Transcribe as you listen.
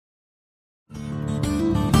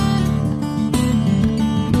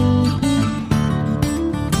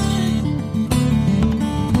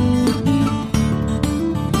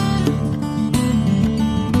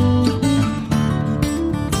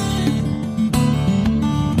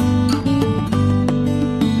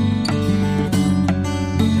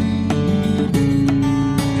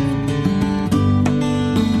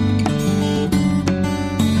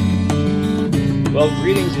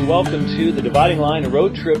Greetings and welcome to the Dividing Line, a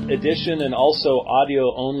road trip edition and also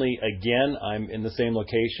audio only again. I'm in the same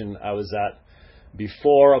location I was at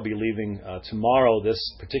before. I'll be leaving tomorrow this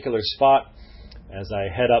particular spot as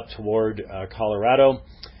I head up toward Colorado.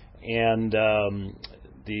 And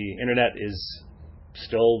the internet is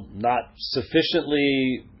still not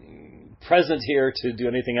sufficiently present here to do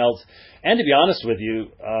anything else. And to be honest with you,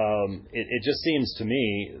 it just seems to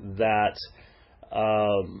me that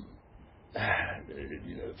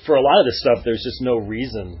for a lot of this stuff, there's just no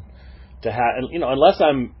reason to have, unless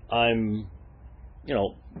I'm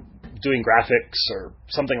doing graphics or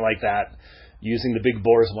something like that, using the big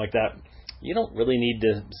board or something like that. You don't really need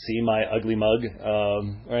to see my ugly mug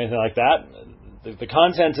or anything like that. The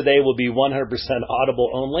content today will be 100%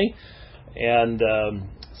 audible only, and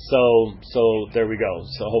so there we go.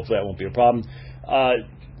 So hopefully that won't be a problem.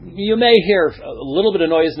 You may hear a little bit of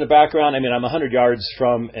noise in the background. I mean, I'm 100 yards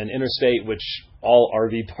from an interstate, which all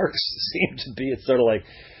RV parks seem to be. It's sort of like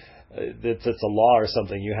it's a law or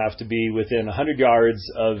something. You have to be within 100 yards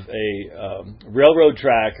of a railroad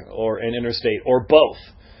track or an interstate, or both,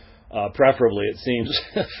 preferably, it seems,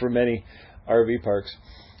 for many RV parks.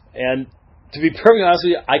 And to be perfectly honest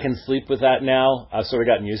with you, I can sleep with that now. I've sort of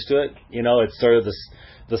gotten used to it. It's sort of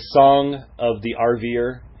the song of the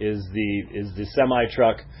RVer is the semi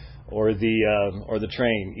truck or the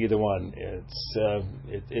train, either one.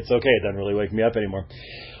 It's okay. It doesn't really wake me up anymore.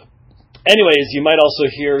 Anyways, you might also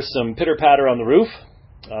hear some pitter patter on the roof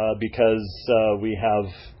because we have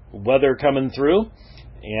weather coming through,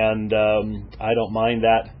 and I don't mind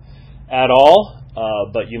that at all.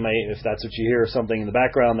 But you may, if that's what you hear, something in the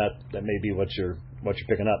background, that may be what you're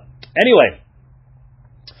picking up. Anyway.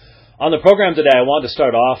 On the program today, I want to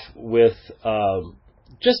start off with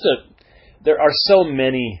there are so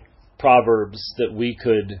many proverbs that we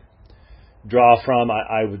could draw from.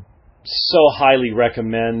 I would so highly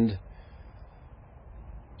recommend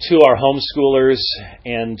to our homeschoolers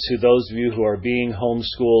and to those of you who are being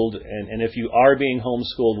homeschooled, and if you are being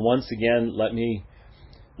homeschooled, once again, let me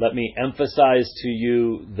emphasize to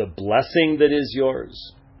you the blessing that is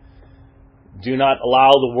yours. Do not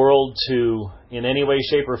allow the world to, in any way,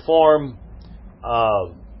 shape, or form,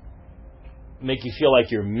 make you feel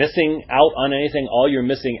like you're missing out on anything. All you're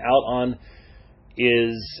missing out on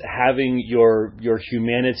is having your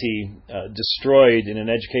humanity destroyed in an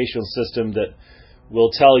educational system that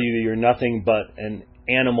will tell you you're nothing but an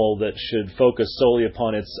animal that should focus solely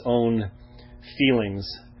upon its own feelings.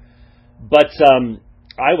 But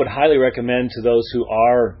I would highly recommend to those who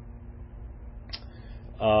are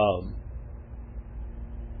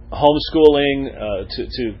homeschooling,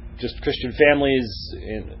 to just Christian families,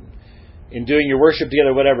 in doing your worship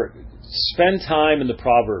together, whatever, spend time in the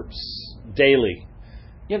Proverbs daily.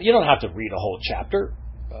 You don't have to read a whole chapter.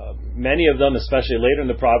 Many of them, especially later in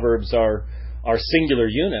the Proverbs, are singular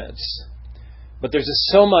units. But there's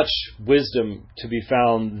just so much wisdom to be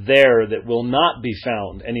found there that will not be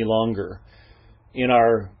found any longer in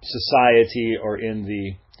our society or in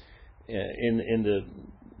the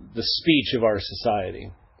speech of our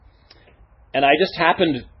society. And I just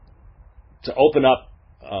happened to open up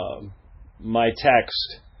my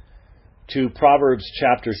text to Proverbs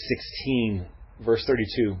chapter 16, verse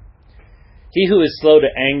 32. He who is slow to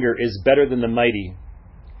anger is better than the mighty,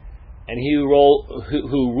 and he who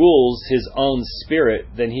rules his own spirit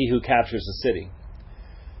than he who captures a city.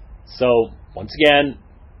 So, once again,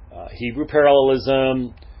 Hebrew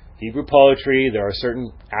parallelism, Hebrew poetry, there are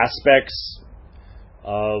certain aspects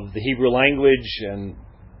of the Hebrew language and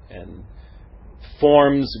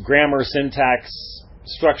forms, grammar, syntax,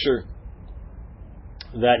 structure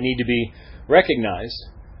that need to be recognized.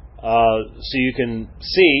 So you can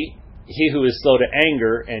see he who is slow to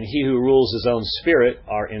anger and he who rules his own spirit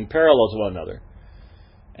are in parallel to one another.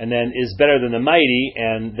 And then is better than the mighty,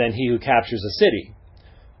 and then he who captures a city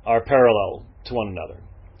are parallel to one another.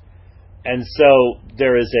 And so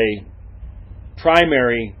there is a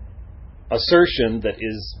primary assertion that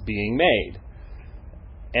is being made.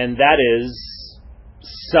 And that is,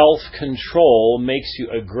 self-control makes you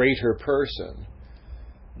a greater person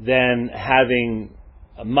than having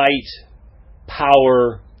might,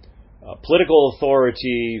 power, political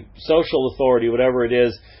authority, social authority, whatever it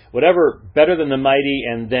is, whatever better than the mighty,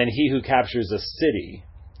 and then he who captures a city.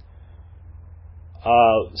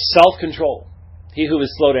 Self-control, he who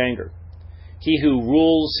is slow to anger, he who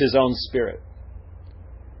rules his own spirit.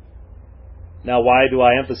 Now, why do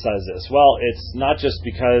I emphasize this? Well, it's not just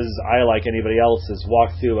because I, like anybody else, has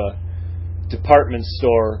walked through a department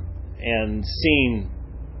store and seen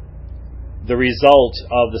the result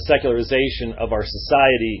of the secularization of our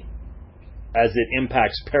society as it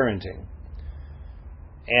impacts parenting.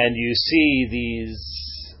 and you see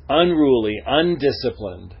these unruly,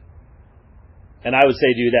 undisciplined, and I would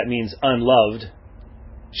say to you that means unloved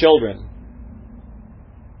children,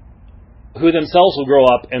 who themselves will grow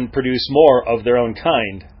up and produce more of their own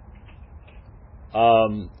kind.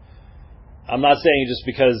 I'm not saying just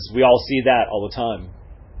because we all see that all the time,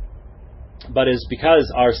 but it's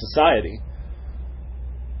because our society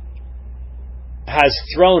has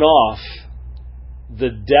thrown off the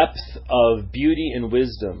depth of beauty and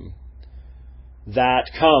wisdom that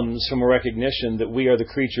comes from a recognition that we are the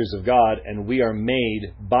creatures of God and we are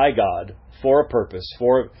made by God for a purpose,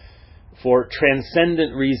 for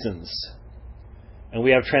transcendent reasons, and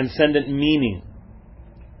we have transcendent meaning.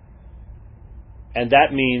 And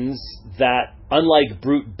that means that unlike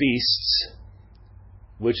brute beasts,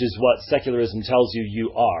 which is what secularism tells you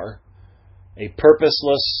you are, a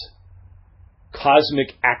purposeless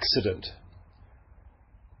cosmic accident,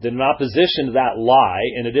 that in opposition to that lie,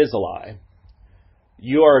 and it is a lie,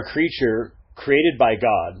 you are a creature created by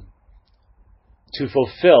God to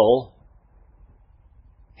fulfill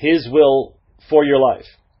His will for your life.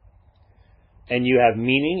 And you have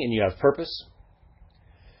meaning and you have purpose.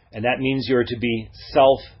 And that means you are to be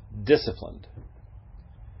self-disciplined.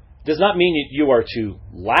 It does not mean that you are to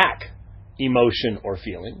lack emotion or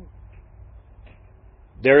feeling.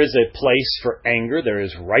 There is a place for anger. There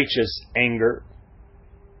is righteous anger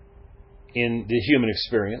in the human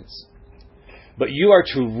experience. But you are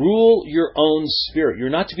to rule your own spirit. You're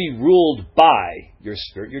not to be ruled by your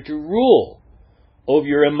spirit. You're to rule over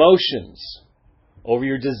your emotions, over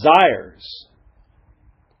your desires.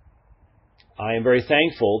 I am very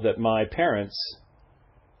thankful that my parents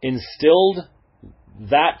instilled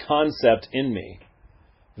that concept in me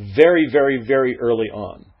very, very, very early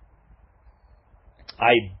on.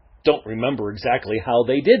 I don't remember exactly how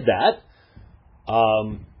they did that,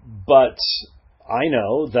 but I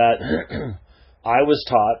know that I was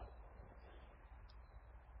taught,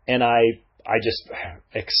 and I just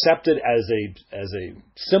accepted as a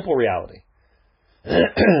simple reality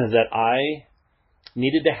that I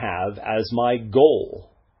needed to have as my goal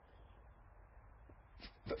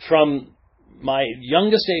from my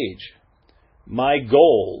youngest age, my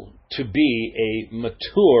goal to be a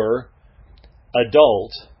mature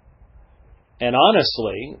adult. And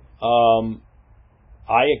honestly,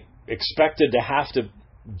 I expected to have to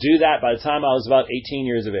do that by the time I was about 18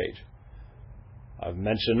 years of age. I've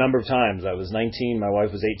mentioned a number of times. I was 19, my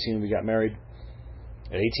wife was 18, we got married.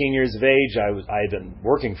 At 18 years of age, I had been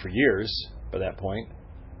working for years by that point,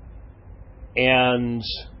 and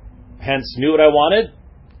hence knew what I wanted.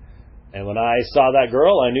 And when I saw that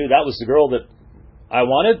girl, I knew that was the girl that I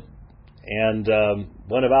wanted, and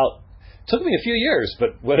took me a few years,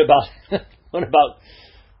 but went about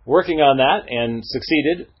working on that and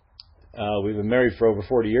succeeded. We've been married for over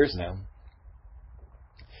 40 years now.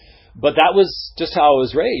 But that was just how I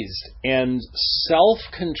was raised. And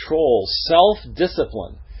self-control,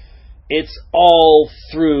 self-discipline, it's all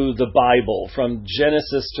through the Bible, from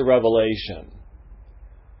Genesis to Revelation.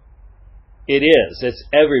 It is. It's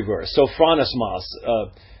everywhere. Sophronismos,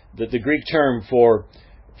 the Greek term for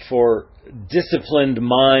disciplined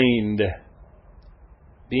mind,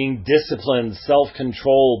 being disciplined,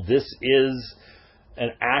 self-controlled. This is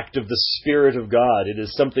an act of the Spirit of God. It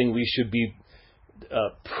is something we should be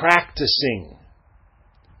practicing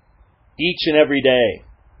each and every day,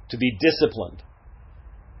 to be disciplined.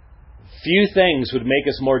 Few things would make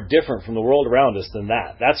us more different from the world around us than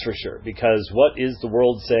that. That's for sure. Because what is the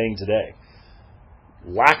world saying today?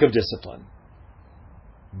 Lack of discipline.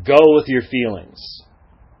 Go with your feelings.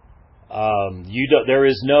 There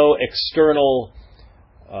is no external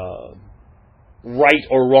right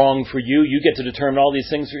or wrong for you. You get to determine all these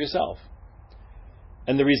things for yourself.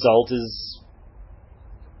 And the result is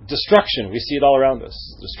destruction. We see it all around us.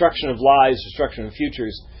 Destruction of lives, destruction of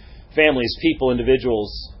futures, families, people,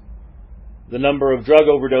 individuals. The number of drug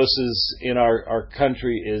overdoses in our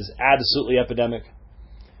country is absolutely epidemic.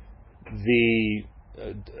 The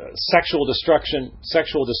sexual destruction,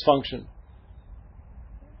 sexual dysfunction,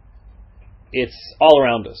 it's all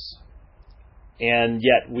around us. And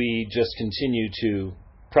yet we just continue to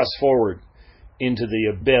press forward into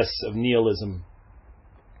the abyss of nihilism.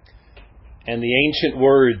 And the ancient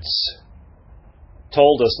words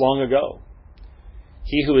told us long ago,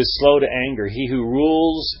 he who is slow to anger, he who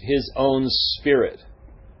rules his own spirit,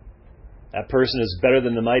 that person is better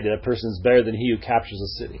than the mighty, that person is better than he who captures a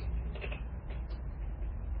city.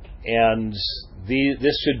 And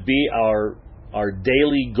this should be our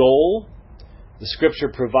daily goal. The Scripture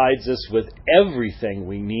provides us with everything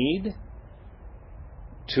we need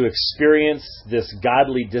to experience this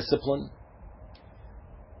godly discipline.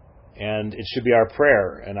 And it should be our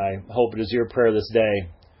prayer, and I hope it is your prayer this day,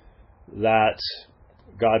 that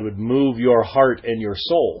God would move your heart and your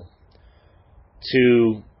soul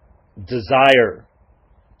to desire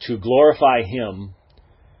to glorify Him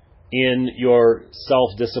in your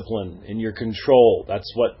self-discipline, in your control.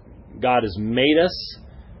 That's what God has made us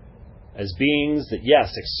as beings that,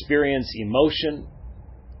 yes, experience emotion,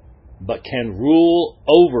 but can rule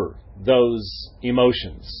over those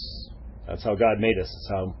emotions. That's how God made us. That's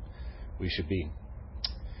how we should be.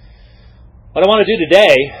 What I want to do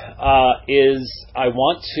today is I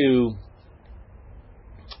want to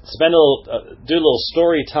spend do a little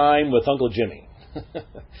story time with Uncle Jimmy.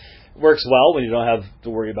 Works well when you don't have to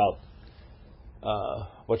worry about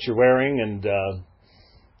what you're wearing and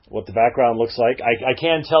what the background looks like. I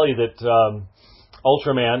can tell you that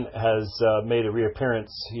Ultraman has made a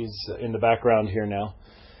reappearance. He's in the background here now.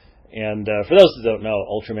 And for those that don't know,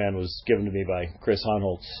 Ultraman was given to me by Chris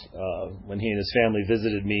Honholtz when he and his family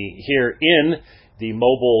visited me here in the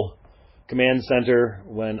mobile command center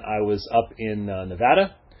when I was up in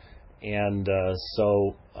Nevada. And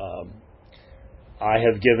so I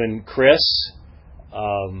have given Chris,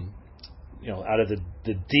 out of the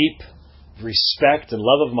deep respect and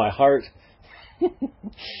love of my heart,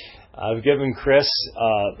 I've given Chris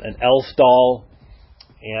an elf doll,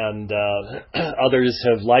 and others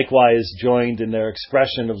have likewise joined in their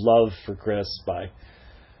expression of love for Chris by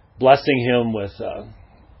blessing him with a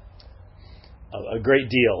great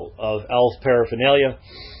deal of elf paraphernalia.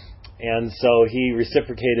 And so he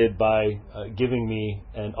reciprocated by giving me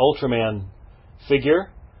an Ultraman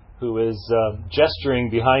figure who is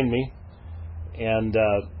gesturing behind me. And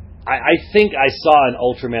I think I saw an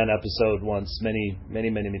Ultraman episode once many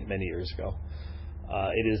years ago.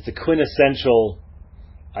 It is the quintessential,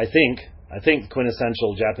 I think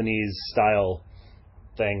quintessential Japanese style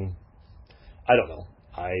thing. I don't know.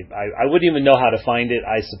 I wouldn't even know how to find it.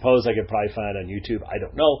 I suppose I could probably find it on YouTube. I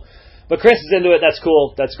don't know. But Chris is into it. That's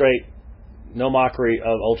cool. That's great. No mockery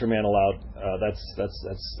of Ultraman allowed.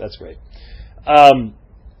 That's great.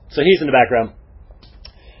 So he's in the background.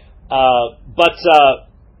 But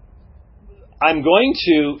I'm going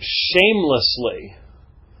to shamelessly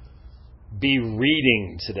be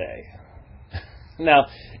reading today. Now,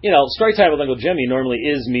 Storytime with Uncle Jimmy normally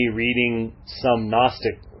is me reading some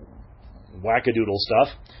Gnostic wackadoodle stuff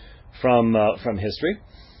from history.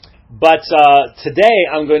 But today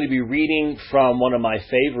I'm going to be reading from one of my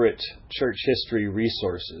favorite church history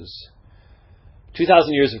resources,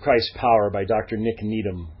 2,000 Years of Christ's Power by Dr. Nick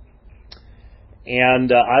Needham.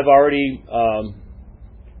 And I've already,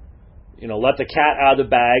 let the cat out of the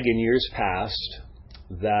bag in years past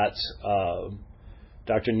that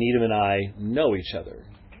Dr. Needham and I know each other.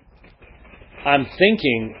 I'm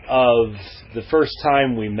thinking of the first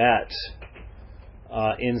time we met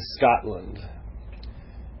in Scotland,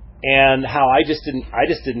 and how I just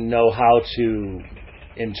didn't know how to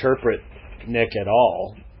interpret Nick at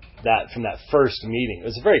all. That from that first meeting, it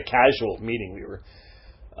was a very casual meeting. We were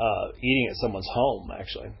eating at someone's home,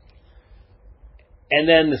 actually. And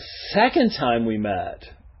then the second time we met,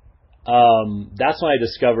 that's when I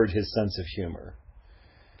discovered his sense of humor.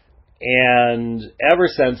 And ever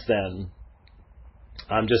since then,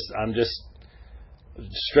 I'm just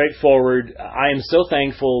straightforward. I am so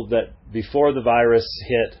thankful that before the virus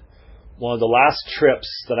hit, one of the last trips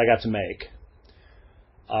that I got to make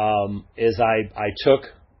is I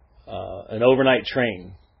took an overnight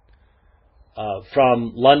train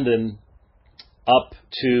from London up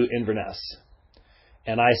to Inverness.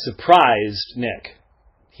 And I surprised Nick.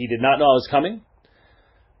 He did not know I was coming.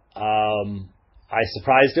 I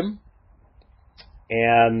surprised him.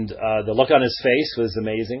 And the look on his face was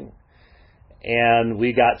amazing. And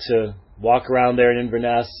we got to walk around there in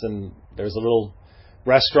Inverness, and there's a little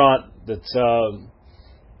restaurant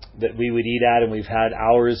that we would eat at, and we've had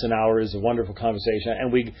hours and hours of wonderful conversation.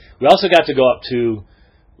 And we also got to go up to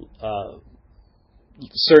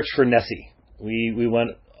search for Nessie. We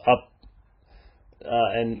went up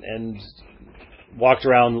and walked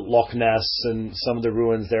around Loch Ness and some of the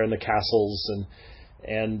ruins there and the castles,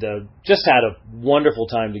 and just had a wonderful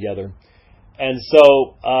time together. And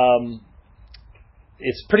so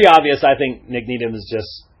it's pretty obvious, I think, Nick Needham is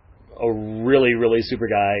just a really, really super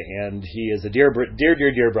guy, and he is a dear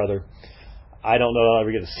brother. I don't know if I'll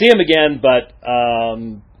ever get to see him again, but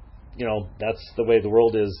that's the way the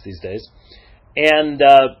world is these days. And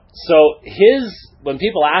so when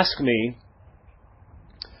people ask me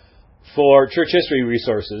for church history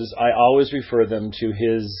resources, I always refer them to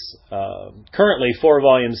his currently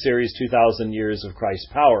 4-volume series, 2,000 Years of Christ's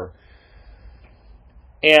Power.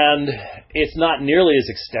 And it's not nearly as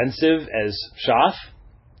extensive as Schaff.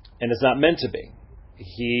 and it's not meant to be.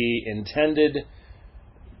 He intended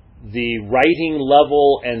the writing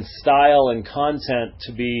level and style and content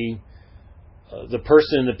to be the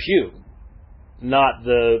person in the pew, not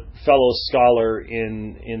the fellow scholar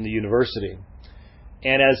in the university.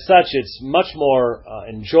 And as such, it's much more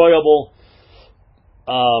enjoyable,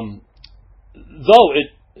 though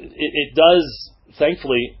it does,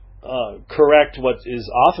 thankfully, correct what is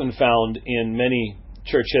often found in many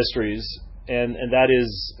church histories, and that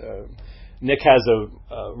is Nick has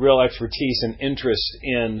a real expertise and interest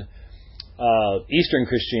in Eastern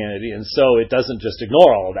Christianity, and so it doesn't just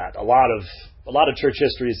ignore all of that. A lot of church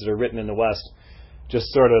histories that are written in the West just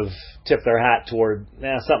sort of tip their hat toward,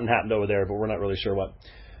 something happened over there, but we're not really sure what.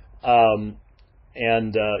 And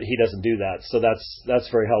he doesn't do that, so that's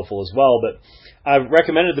very helpful as well. But I've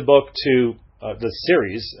recommended the book to the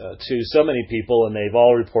series to so many people, and they've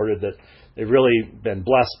all reported that they've really been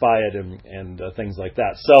blessed by it and things like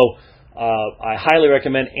that. So I highly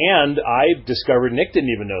recommend. And I discovered, Nick didn't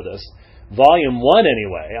even know this, Volume 1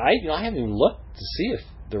 anyway. I haven't even looked to see if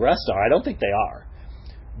the rest are. I don't think they are.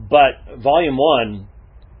 But Volume 1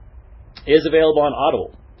 is available on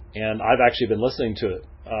Audible, and I've actually been listening to it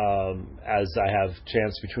as I have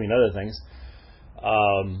chance between other things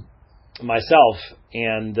myself.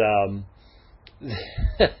 And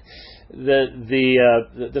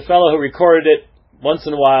the fellow who recorded it, once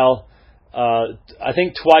in a while, I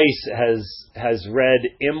think twice has read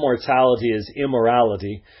immortality as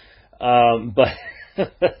immorality, but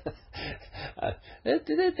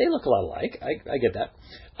they look a lot alike. I get that,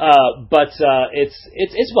 but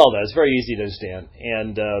it's well done. It's very easy to understand,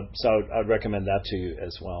 and so I'd recommend that to you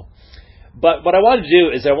as well. But what I wanted to do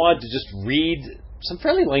is I wanted to just read some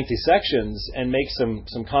fairly lengthy sections and make some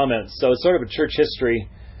comments. So it's sort of a church history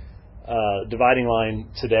dividing line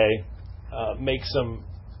today. Make some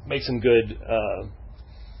good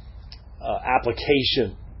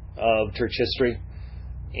application of church history,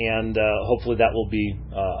 and hopefully that will be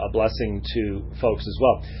a blessing to folks as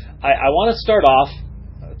well. I want to start off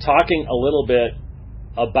talking a little bit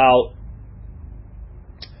about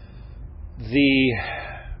the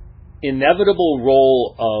inevitable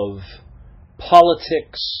role of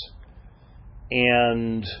politics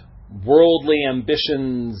and worldly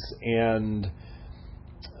ambitions and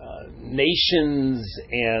nations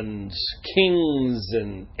and kings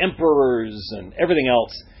and emperors and everything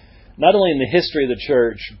else, not only in the history of the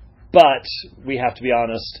church, but, we have to be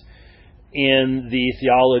honest, in the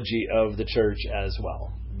theology of the church as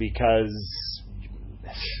well. Because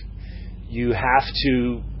you have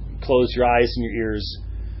to close your eyes and your ears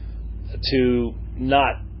to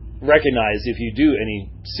not recognize, if you do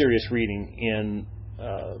any serious reading in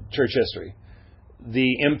church history,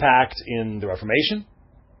 the impact in the Reformation.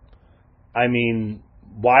 I mean,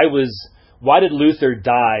 why did Luther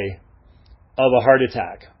die of a heart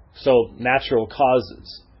attack? So natural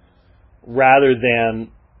causes, rather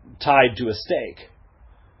than tied to a stake,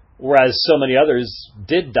 whereas so many others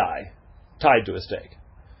did die tied to a stake.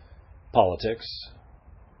 Politics.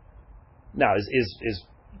 Now, is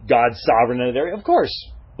God sovereign in that area? Of course,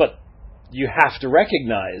 but you have to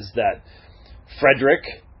recognize that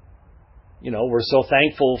Frederick, we're so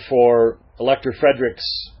thankful for Elector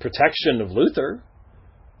Frederick's protection of Luther,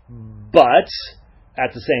 but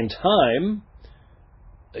at the same time,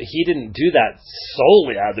 he didn't do that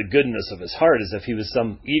solely out of the goodness of his heart, as if he was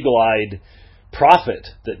some eagle-eyed prophet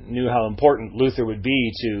that knew how important Luther would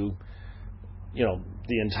be to,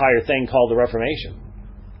 the entire thing called the Reformation,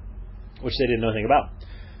 which they didn't know anything about,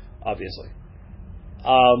 obviously.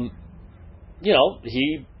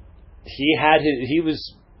 He had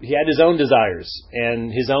his own desires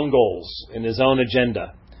and his own goals and his own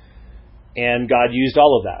agenda, and God used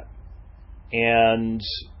all of that. And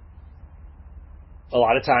a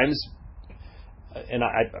lot of times, and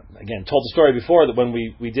I again told the story before, that when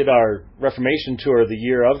we did our Reformation tour, the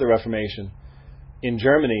year of the Reformation in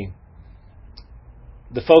Germany,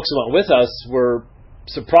 the folks who went with us were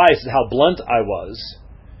surprised at how blunt I was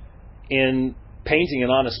in painting an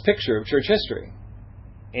honest picture of church history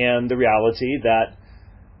and the reality that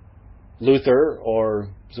Luther or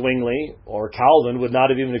Zwingli or Calvin would not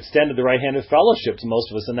have even extended the right hand of fellowship to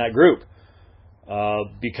most of us in that group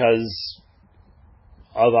because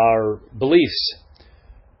of our beliefs.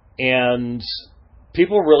 And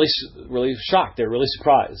people were really shocked. They were really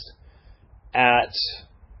surprised at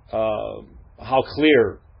how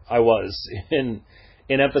clear I was in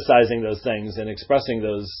emphasizing those things and expressing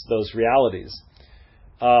those realities.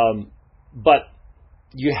 But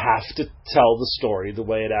you have to tell the story the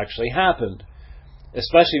way it actually happened,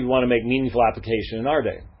 especially if you want to make meaningful application in our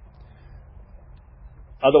day.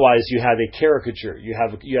 Otherwise, you have a caricature. You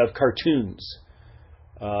have cartoons.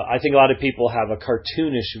 I think a lot of people have a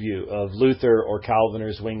cartoonish view of Luther or Calvin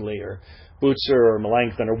or Zwingli or Bucer or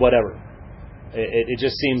Melanchthon or whatever. It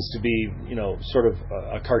just seems to be, sort of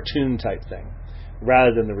a cartoon type thing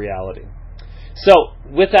rather than the reality. So,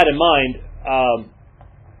 with that in mind,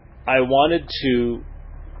 I wanted to.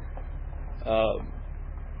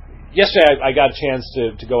 Yesterday, I got a chance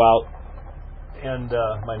to go out, and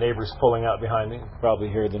my neighbor's pulling out behind me. You can probably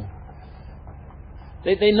hear them.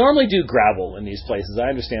 They normally do gravel in these places. I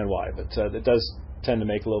understand why, but it does tend to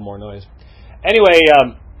make a little more noise. Anyway,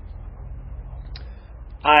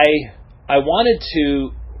 I wanted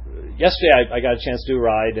to. Yesterday, I got a chance to do a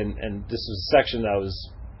ride, and this was a section that I was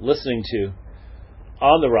listening to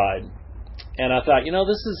on the ride, and I thought,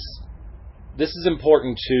 this is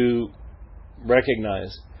important to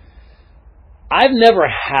recognize. I've never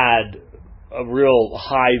had a real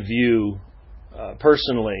high view,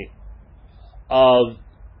 personally, of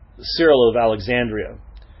Cyril of Alexandria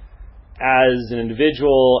as an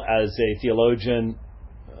individual, as a theologian,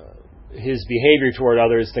 his behavior toward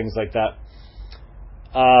others, things like that.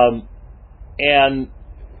 And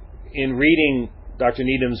in reading Dr.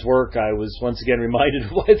 Needham's work, I was once again reminded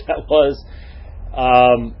of what that was.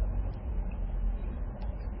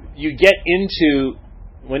 You get into,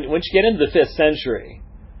 once you get into the 5th century,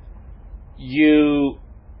 you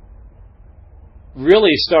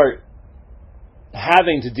really start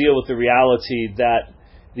having to deal with the reality that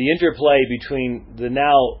the interplay between the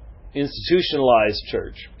now institutionalized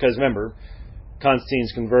church, because remember,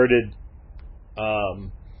 Constantine's converted,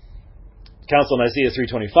 Council of Nicaea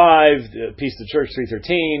 325, Peace of the Church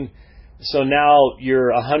 313, so now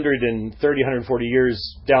you're 130, 140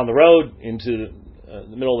 years down the road into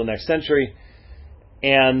the middle of the next century,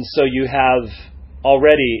 and so you have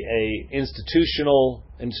already a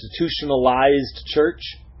institutionalized church,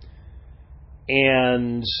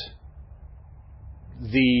 and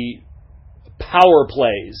the power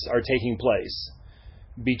plays are taking place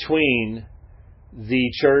between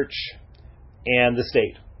the church and the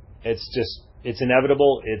state. It's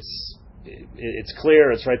inevitable. It's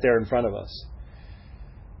clear. It's right there in front of us.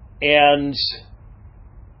 And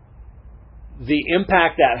the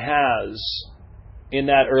impact that has in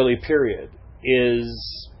that early period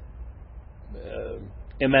is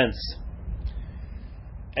immense.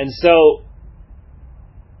 And so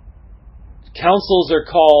councils are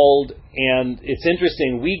called, and it's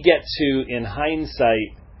interesting, we get to, in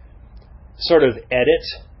hindsight, sort of edit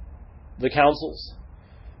the councils.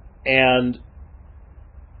 And,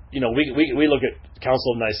 we look at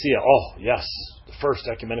Council of Nicaea, oh, yes, the first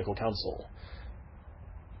ecumenical council.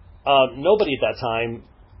 Nobody at that time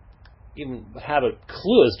even had a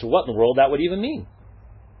clue as to what in the world that would even mean.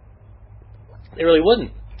 They really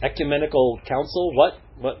wouldn't. Ecumenical council,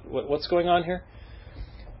 what's going on here?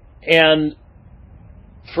 And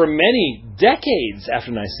for many decades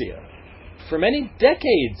after Nicaea,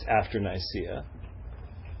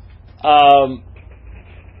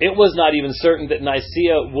 it was not even certain that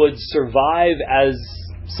Nicaea would survive as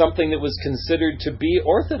something that was considered to be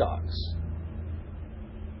orthodox.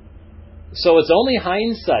 So it's only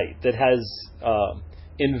hindsight that has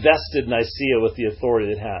invested Nicaea with the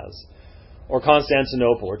authority it has, or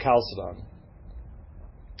Constantinople, or Chalcedon.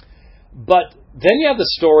 But then you have the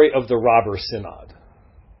story of the robber synod.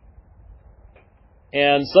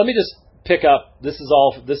 And so let me just pick up, the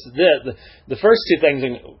first two things,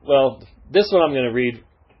 this one I'm going to read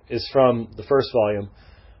is from the first volume.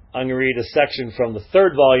 I'm going to read a section from the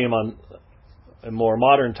third volume on a more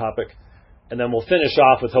modern topic, and then we'll finish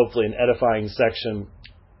off with hopefully an edifying section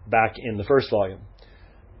back in the first volume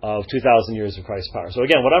of 2,000 Years of Christ's Power. So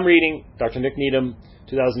again, what I'm reading, Dr. Nick Needham,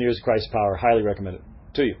 2,000 Years of Christ's Power, highly recommend it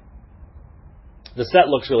to you. The set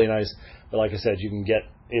looks really nice, but like I said, you can get,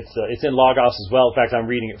 it's in Logos as well. In fact, I'm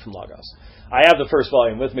reading it from Logos. I have the first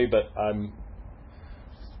volume with me, but I'm,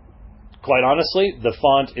 quite honestly, the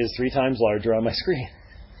font is 3 times larger on my screen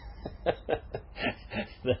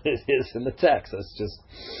than it is in the text. That's just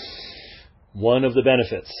one of the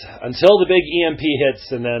benefits. Until the big EMP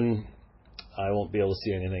hits, and then I won't be able to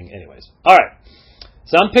see anything anyways. All right.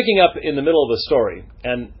 So I'm picking up in the middle of a story,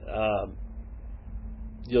 and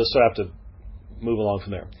you'll sort of have to move along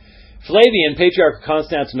from there. Flavian, Patriarch of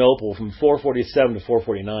Constantinople from 447 to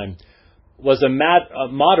 449, was a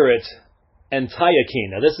moderate Antiochene.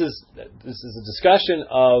 Now this is a discussion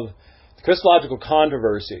of the Christological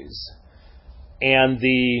controversies and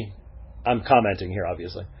I'm commenting here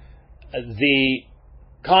obviously, the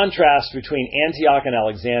contrast between Antioch and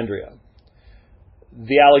Alexandria.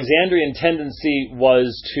 The Alexandrian tendency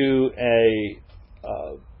was to a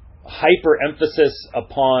hyper-emphasis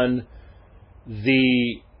upon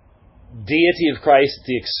the deity of Christ,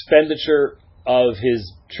 the expenditure of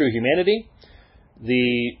his true humanity.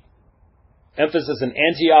 The emphasis in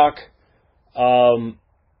Antioch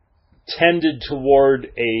tended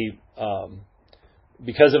toward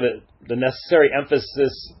because of it, the necessary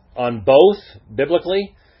emphasis on both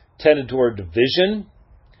biblically, tended toward division.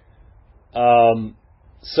 All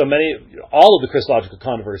of the Christological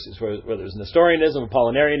controversies, whether it's Nestorianism,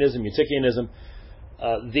 Apollinarianism, Eutychianism,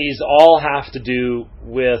 these all have to do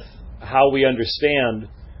with how we understand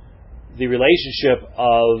the relationship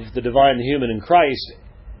of the divine and the human in Christ,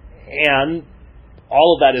 and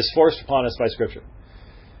all of that is forced upon us by Scripture.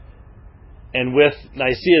 And with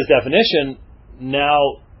Nicaea's definition,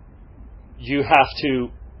 now you have to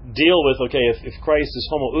deal with, okay, if Christ is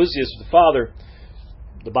homoousios with the Father,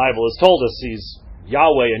 the Bible has told us he's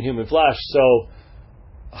Yahweh in human flesh, so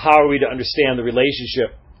how are we to understand the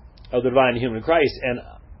relationship of the divine and human in Christ? And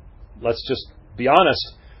let's just be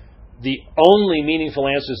honest, the only meaningful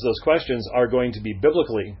answers to those questions are going to be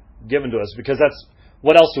biblically given to us, because that's,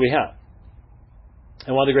 what else do we have?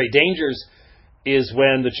 And one of the great dangers is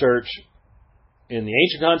when the church, in the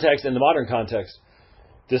ancient context and the modern context,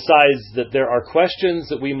 decides that there are questions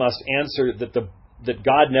that we must answer that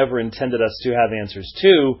God never intended us to have answers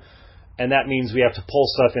to, and that means we have to pull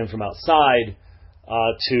stuff in from outside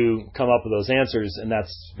to come up with those answers, and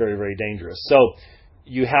that's very, very dangerous. So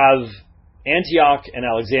you have Antioch and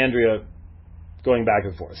Alexandria going back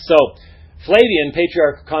and forth. So Flavian,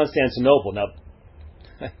 Patriarch of Constantinople, now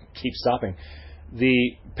keep stopping.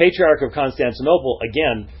 The Patriarch of Constantinople,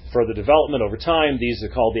 again, further development over time, these are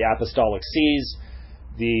called the Apostolic Sees,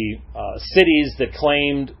 the cities that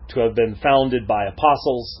claimed to have been founded by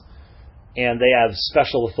apostles, and they have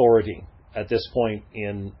special authority at this point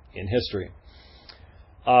in history.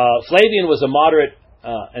 Flavian was a moderate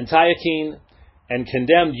Antiochene and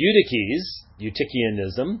condemned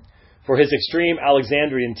Eutychianism, for his extreme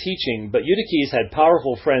Alexandrian teaching, but Eutyches had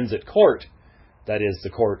powerful friends at court, that is, the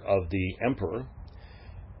court of the emperor,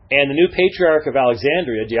 and the new Patriarch of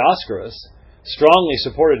Alexandria, Dioscorus, strongly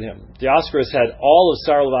supported him. Dioscorus had all of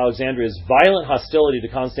Cyril of Alexandria's violent hostility to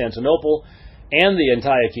Constantinople and the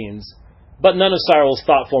Antiochenes, but none of Cyril's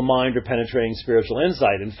thoughtful mind or penetrating spiritual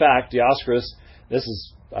insight. In fact, Dioscorus,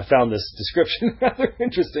 I found this description rather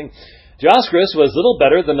interesting. Dioscorus was little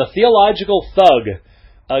better than a theological thug,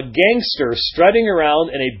 a gangster strutting around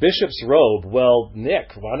in a bishop's robe. Well,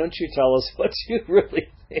 Nick, why don't you tell us what you really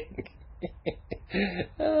think?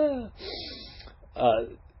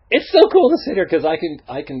 It's so cool to sit here because I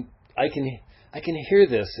can hear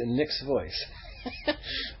this in Nick's voice.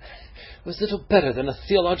 Was little better than a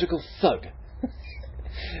theological thug.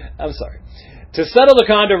 I'm sorry. To settle the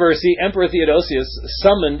controversy, Emperor Theodosius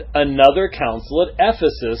summoned another council at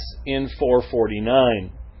Ephesus in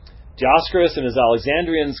 449. Dioscorus and his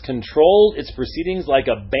Alexandrians controlled its proceedings like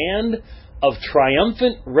a band of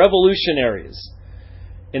triumphant revolutionaries.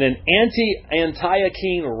 In an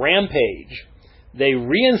anti-Antiochene rampage, they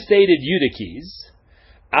reinstated Eutyches,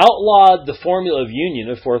 outlawed the Formula of Union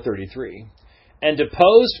of 433, and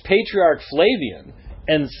deposed Patriarch Flavian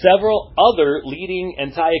and several other leading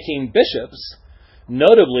Antiochene bishops,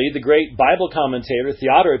 notably the great Bible commentator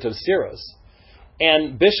Theodoret of Syros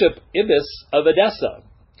and Bishop Ibis of Edessa,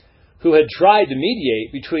 who had tried to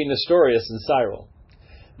mediate between Nestorius and Cyril.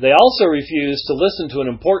 They also refused to listen to an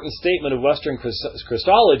important statement of Western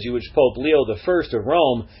Christology which Pope Leo I of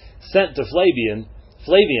Rome sent to Flavian.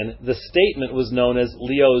 The statement was known as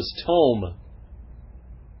Leo's Tome.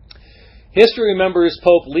 History remembers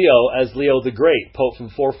Pope Leo as Leo the Great, Pope from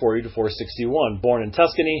 440 to 461. Born in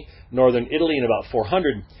Tuscany, northern Italy in about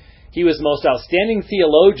 400, he was the most outstanding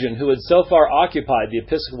theologian who had so far occupied the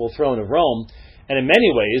episcopal throne of Rome, and in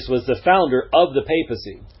many ways was the founder of the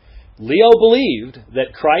papacy. Leo believed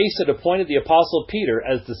that Christ had appointed the Apostle Peter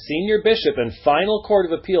as the senior bishop and final court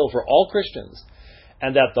of appeal for all Christians,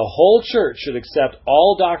 and that the whole church should accept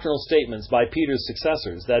all doctrinal statements by Peter's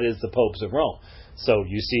successors, that is, the popes of Rome. So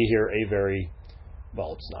you see here a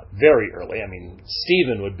it's not very early,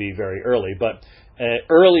 Stephen would be very early, but an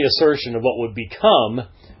early assertion of what would become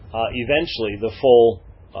eventually the full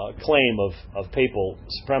claim of papal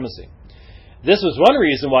supremacy. This was one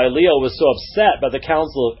reason why Leo was so upset by the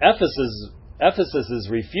Council of Ephesus's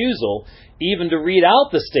refusal even to read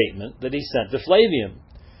out the statement that he sent to Flavian.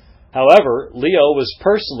 However, Leo was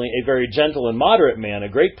personally a very gentle and moderate man, a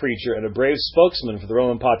great preacher, and a brave spokesman for the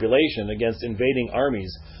Roman population against invading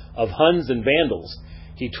armies of Huns and Vandals.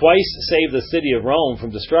 He twice saved the city of Rome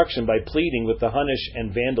from destruction by pleading with the Hunnish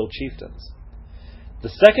and Vandal chieftains. The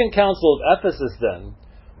Second Council of Ephesus, then,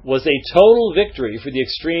 was a total victory for the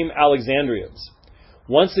extreme Alexandrians.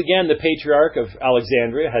 Once again, the Patriarch of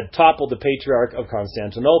Alexandria had toppled the Patriarch of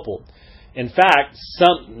Constantinople. In fact,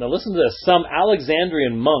 now listen to this, some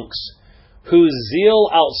Alexandrian monks whose zeal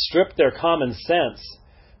outstripped their common sense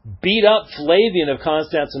beat up Flavian of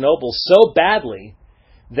Constantinople so badly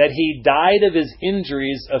that he died of his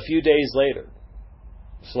injuries a few days later.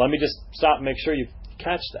 So let me just stop and make sure you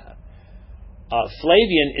catch that.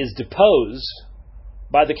 Flavian is deposed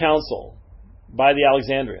by the council, by the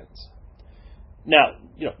Alexandrians. Now,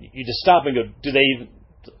 you just stop and go, do they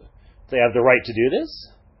have the right to do this?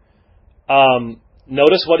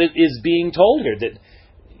 Notice what it is being told here, that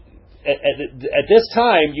at this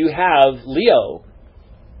time you have Leo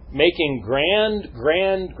making grand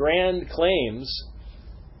claims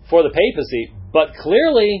for the papacy, but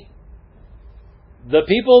clearly the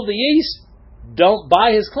people of the East don't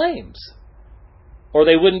buy his claims, or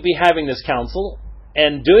they wouldn't be having this council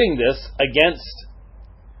and doing this against.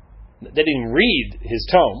 They didn't read his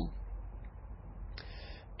tome,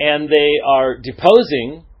 and they are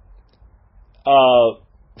deposing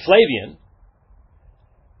Flavian,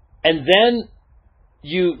 and then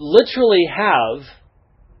you literally have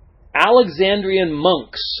Alexandrian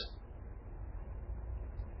monks,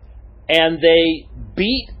 and they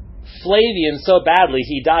beat Flavian so badly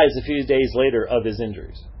he dies a few days later of his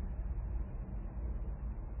injuries.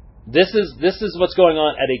 This is what's going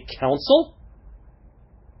on at a council.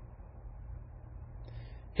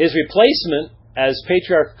 His replacement as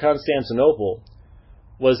Patriarch of Constantinople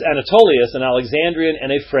was Anatolius, an Alexandrian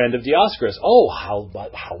and a friend of Dioscorus. Oh,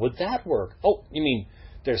 how would that work? Oh, you mean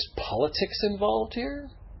there's politics involved here?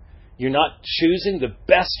 You're not choosing the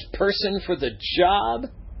best person for the job?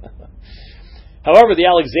 However, the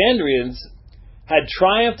Alexandrians had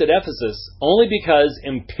triumphed at Ephesus only because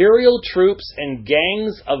imperial troops and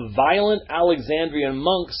gangs of violent Alexandrian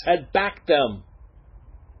monks had backed them.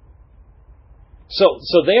 So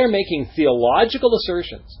they are making theological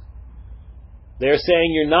assertions. They're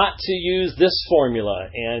saying you're not to use this formula,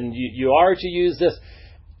 and you are to use this.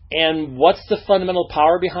 And what's the fundamental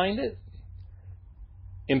power behind it?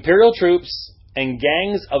 Imperial troops and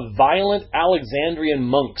gangs of violent Alexandrian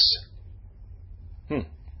monks.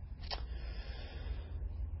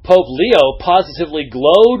 Pope Leo positively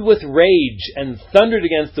glowed with rage and thundered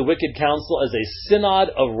against the wicked council as a synod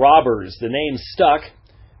of robbers. The name stuck,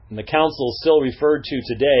 and the council is still referred to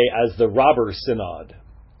today as the Robber Synod.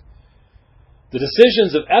 The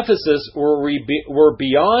decisions of Ephesus were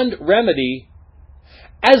beyond remedy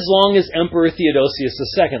as long as Emperor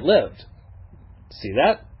Theodosius II lived. See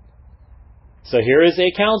that? So here is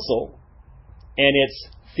a council, and its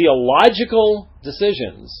theological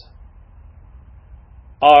decisions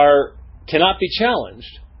cannot be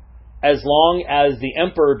challenged as long as the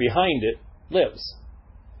emperor behind it lives.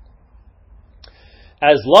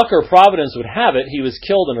 As luck or providence would have it, he was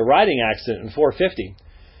killed in a riding accident in 450,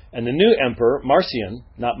 and the new emperor, Marcion,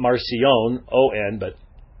 not Marcion, O-N, but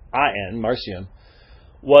I-N, Marcion,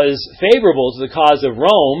 was favorable to the cause of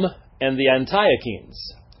Rome and the Antiochenes.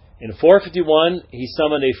 In 451, he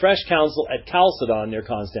summoned a fresh council at Chalcedon near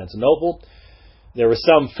Constantinople. There were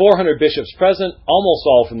some 400 bishops present, almost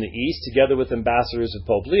all from the east, together with ambassadors of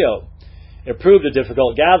Pope Leo. It proved a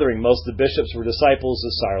difficult gathering. Most of the bishops were disciples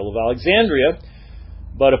of Cyril of Alexandria,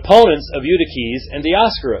 but opponents of Eutyches and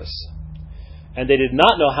Dioscorus. And they did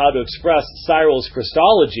not know how to express Cyril's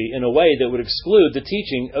Christology in a way that would exclude the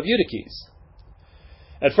teaching of Eutyches.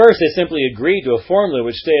 At first, they simply agreed to a formula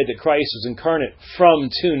which stated that Christ was incarnate from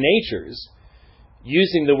two natures,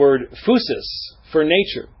 using the word physis for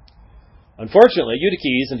nature. Unfortunately,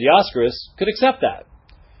 Eutyches and Dioscorus could accept that.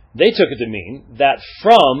 They took it to mean that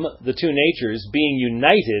from the two natures being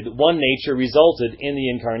united, one nature resulted in the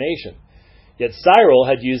incarnation. Yet Cyril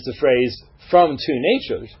had used the phrase, from two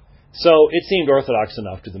natures, so it seemed orthodox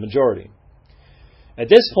enough to the majority. At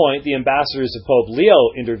this point, the ambassadors of Pope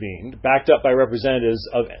Leo intervened, backed up by representatives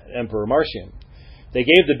of Emperor Marcion. They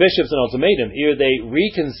gave the bishops an ultimatum. Either they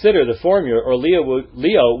reconsider the formula, or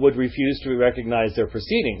Leo would refuse to recognize their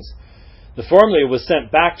proceedings. The formula was sent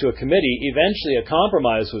back to a committee. Eventually, a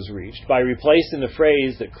compromise was reached by replacing the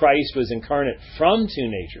phrase that Christ was incarnate from two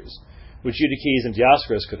natures, which Eutyches and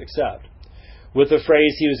Dioscorus could accept, with the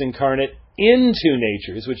phrase he was incarnate in two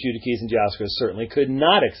natures, which Eutyches and Dioscorus certainly could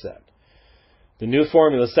not accept. The new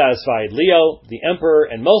formula satisfied Leo, the emperor,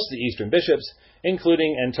 and most of the eastern bishops,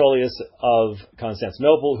 including Antolius of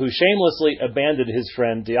Constantinople, who shamelessly abandoned his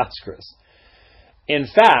friend Dioscorus. In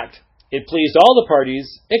fact, it pleased all the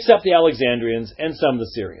parties except the Alexandrians and some of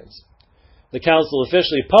the Syrians. The council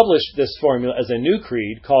officially published this formula as a new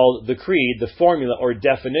creed called the Creed, the Formula or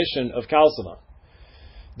Definition of Chalcedon.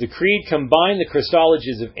 The Creed combined the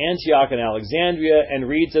Christologies of Antioch and Alexandria and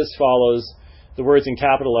reads as follows. The words in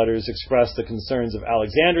capital letters express the concerns of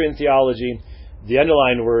Alexandrian theology. The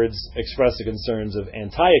underlined words express the concerns of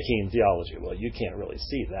Antiochene theology. Well, you can't really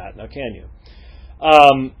see that, now can you?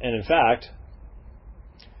 And in fact,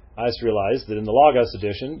 I just realized that in the Logos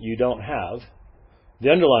edition, you don't have the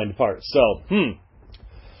underlined part. So,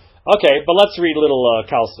 okay, but let's read a little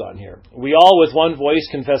Chalcedon here. We all with one voice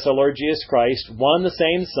confess our Lord Jesus Christ, one the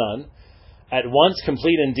same Son, at once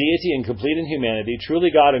complete in deity and complete in humanity, truly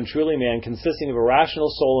God and truly man, consisting of a rational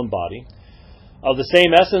soul and body, of the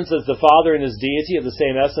same essence as the Father in his deity, of the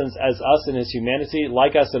same essence as us in his humanity,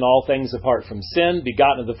 like us in all things apart from sin,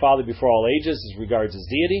 begotten of the Father before all ages as regards his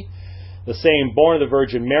deity, the same born of the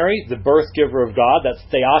Virgin Mary, the birth giver of God, that's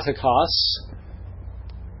Theotokos.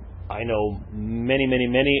 I know many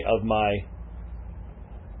of my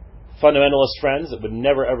fundamentalist friends that would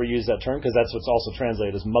never ever use that term because that's what's also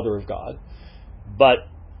translated as Mother of God. But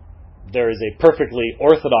there is a perfectly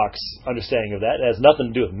orthodox understanding of that. It has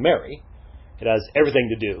nothing to do with Mary. It has everything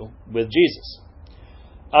to do with Jesus.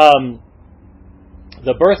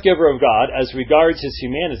 The birth giver of God, as regards his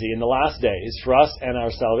humanity in the last days, for us and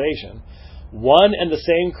our salvation, one and the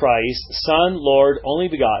same Christ, Son, Lord, only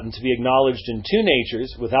begotten, to be acknowledged in two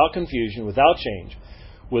natures, without confusion, without change,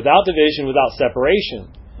 without division, without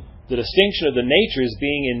separation, the distinction of the natures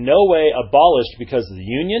being in no way abolished because of the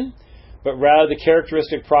union, but rather the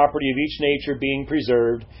characteristic property of each nature being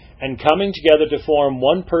preserved, and coming together to form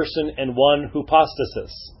one person and one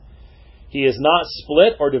hypostasis. He is not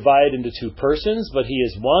split or divided into two persons, but he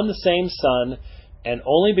is one the same Son, and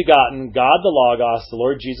only begotten, God the Logos, the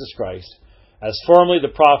Lord Jesus Christ, as formerly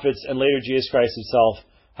the prophets and later Jesus Christ himself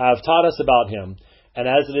have taught us about him, and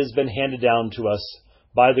as it has been handed down to us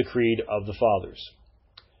by the creed of the fathers.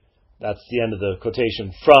 That's the end of the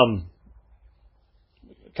quotation from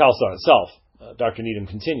Chalcedon itself. Dr. Needham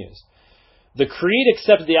continues. The creed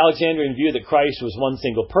accepted the Alexandrian view that Christ was one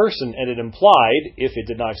single person, and it implied, if it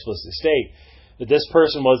did not explicitly state, that this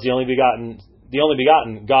person was the only begotten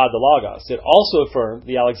God the Logos. It also affirmed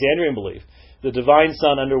the Alexandrian belief the divine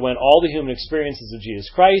Son underwent all the human experiences of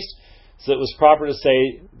Jesus Christ, so it was proper to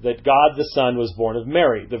say that God the Son was born of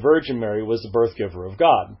Mary. The Virgin Mary was the birth giver of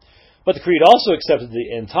God. But the creed also accepted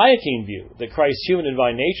the Antiochene view that Christ's human and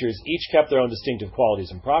divine natures each kept their own distinctive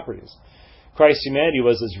qualities and properties. Christ's humanity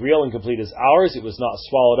was as real and complete as ours. It was not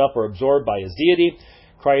swallowed up or absorbed by his deity.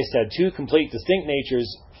 Christ had two complete, distinct natures,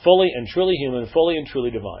 fully and truly human, fully and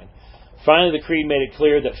truly divine. Finally, the creed made it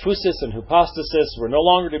clear that physis and hypostasis were no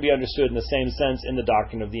longer to be understood in the same sense in the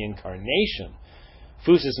doctrine of the Incarnation.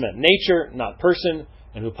 Physis meant nature, not person,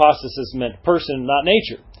 and hypostasis meant person, not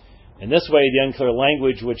nature. In this way, the unclear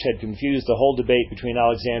language which had confused the whole debate between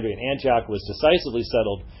Alexandria and Antioch was decisively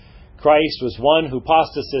settled. Christ was one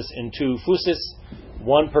hypostasis in two physis,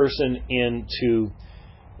 one person in two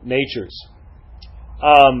natures.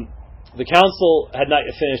 The council had not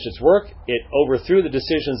yet finished its work. It overthrew the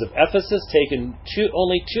decisions of Ephesus taken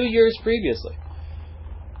only 2 years previously.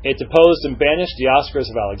 It deposed and banished Dioscorus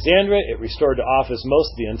of Alexandria. It restored to office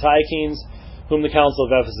most of the Antiochenes, whom the council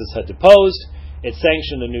of Ephesus had deposed. It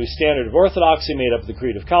sanctioned a new standard of orthodoxy made up of the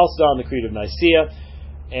Creed of Chalcedon, the Creed of Nicaea,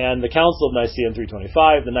 and the Council of Nicaea in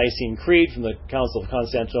 325, the Nicene Creed from the Council of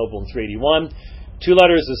Constantinople in 381, 2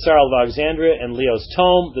 letters of Cyril of Alexandria, and Leo's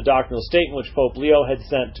tome, the doctrinal statement which Pope Leo had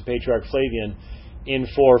sent to Patriarch Flavian in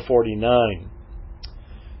 449.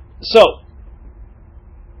 So,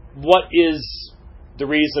 what is the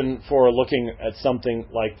reason for looking at something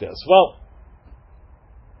like this? Well,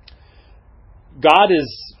 God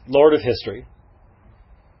is Lord of history,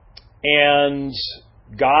 and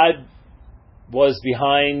God was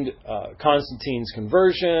behind Constantine's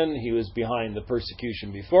conversion. He was behind the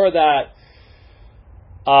persecution before that.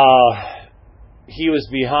 He was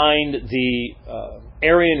behind the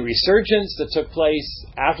Arian resurgence that took place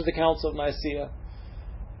after the Council of Nicaea.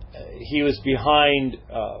 He was behind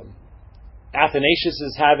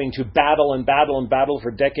Athanasius' having to battle and battle and battle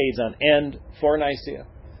for decades on end for Nicaea.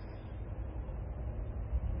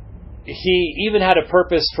 He even had a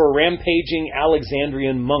purpose for rampaging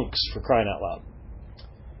Alexandrian monks, for crying out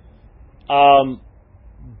loud.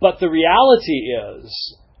 But the reality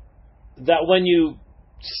is that when you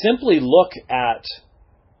simply look at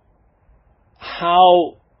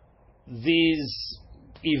how these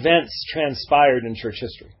events transpired in church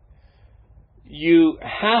history, you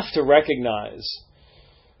have to recognize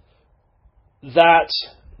that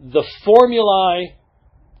the formulae,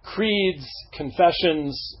 creeds,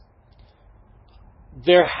 confessions,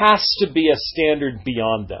 there has to be a standard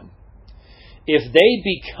beyond them. If they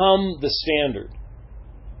become the standard,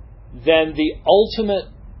 then the ultimate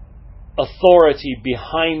authority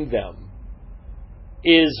behind them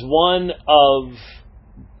is one of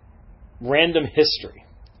random history.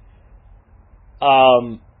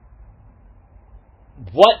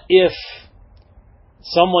 What if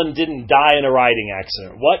someone didn't die in a riding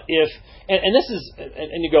accident? What if, and this is,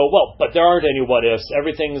 and you go, well, but there aren't any what ifs.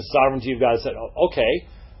 Everything is sovereignty of God. Said, okay,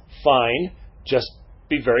 fine. Just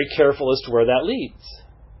be very careful as to where that leads.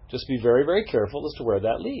 Just be very, very careful as to where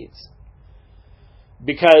that leads.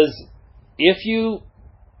 Because if you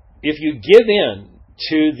give in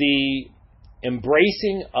to the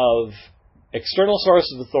embracing of external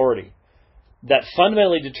sources of authority that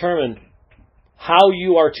fundamentally determine how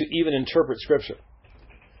you are to even interpret Scripture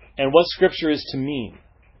and what Scripture is to mean,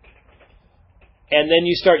 and then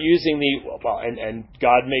you start using and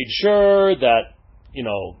God made sure that,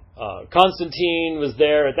 Constantine was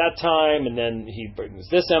there at that time, and then he brings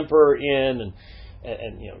this emperor in,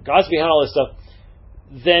 and God's behind all this stuff,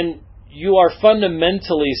 then you are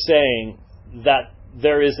fundamentally saying that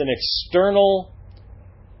there is an external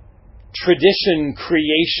tradition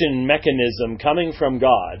creation mechanism coming from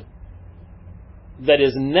God that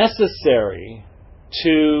is necessary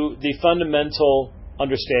to the fundamental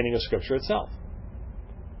understanding of Scripture itself.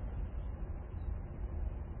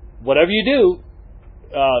 Whatever you do,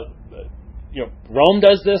 Rome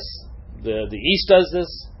does this, the East does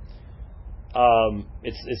this.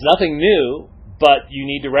 It's nothing new, but you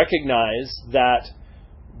need to recognize that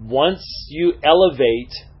once you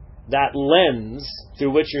elevate that lens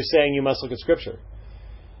through which you're saying you must look at Scripture,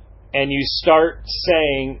 and you start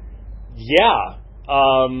saying,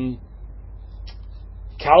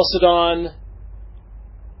 Chalcedon,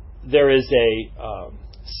 there is a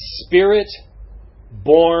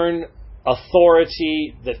spirit-born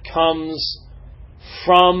authority that comes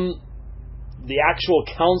from the actual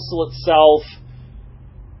council itself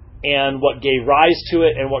and what gave rise to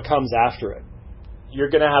it and what comes after it.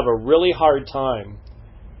 You're going to have a really hard time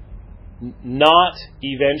not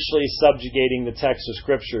eventually subjugating the text of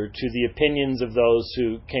Scripture to the opinions of those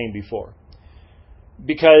who came before.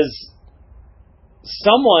 Because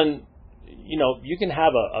someone, you can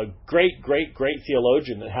have a great, great, great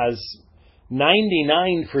theologian that has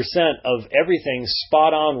 99% of everything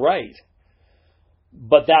spot on right.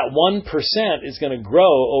 But that 1% is going to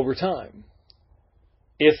grow over time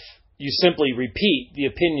if you simply repeat the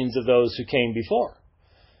opinions of those who came before.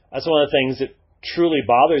 That's one of the things that truly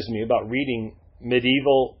bothers me about reading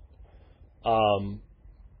medieval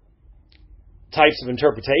types of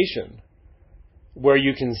interpretation, where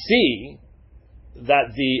you can see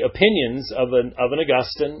that the opinions of an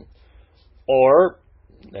Augustine,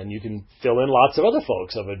 and you can fill in lots of other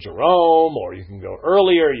folks, of a Jerome, or you can go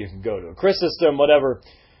earlier, you can go to a Chrysostom, whatever.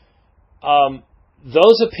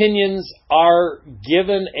 Those opinions are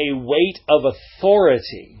given a weight of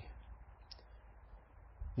authority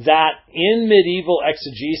that in medieval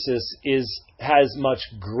exegesis has much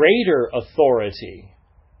greater authority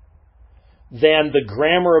than the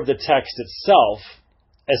grammar of the text itself,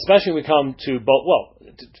 especially when we come to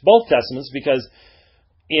both Testaments, because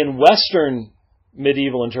in Western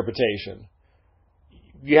medieval interpretation,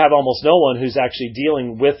 you have almost no one who's actually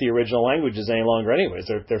dealing with the original languages any longer anyways.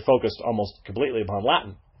 They're focused almost completely upon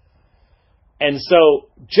Latin. And so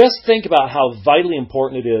just think about how vitally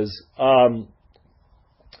important it is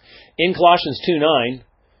in Colossians 2:9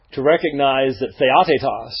 to recognize that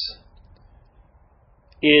theotetos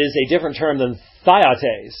is a different term than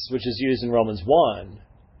theotes, which is used in Romans 1.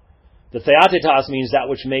 The theotetos means that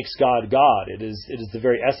which makes God God. It is the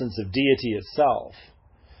very essence of deity itself.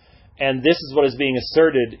 And this is what is being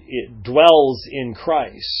asserted. It dwells in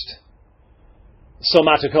Christ.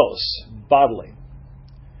 Somatikos, bodily.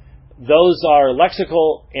 Those are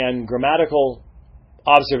lexical and grammatical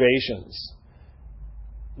observations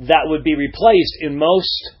that would be replaced in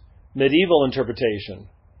most medieval interpretation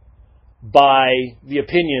by the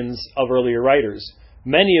opinions of earlier writers,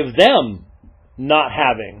 many of them not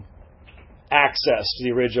having access to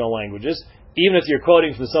the original languages. Even if you're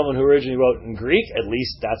quoting from someone who originally wrote in Greek, at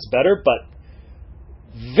least that's better, but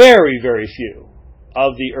very, very few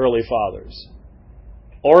of the early fathers,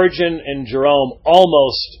 Origen and Jerome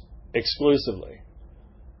almost exclusively,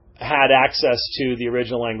 had access to the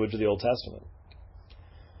original language of the Old Testament.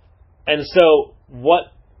 And so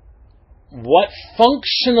what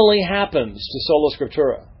functionally happens to Sola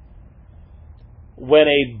Scriptura when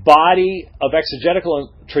a body of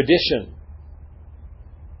exegetical tradition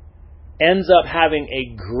ends up having a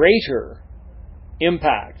greater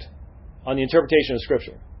impact on the interpretation of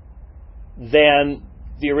Scripture than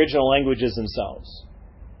the original languages themselves?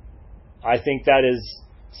 I think that is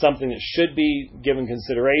something that should be given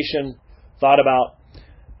consideration, thought about.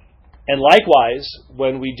 And likewise,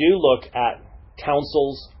 when we do look at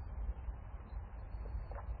councils,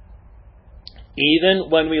 even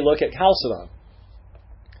when we look at Chalcedon,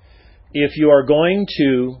 if you are going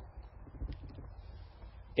to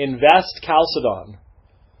invest Chalcedon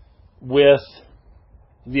with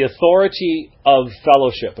the authority of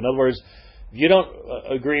fellowship, in other words, if you don't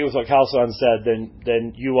agree with what Chalcedon said,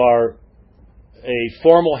 then you are a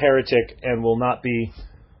formal heretic and will not be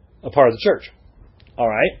a part of the church. All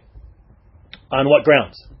right? On what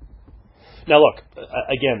grounds? Now look,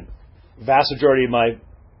 again, vast majority of my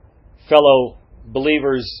fellow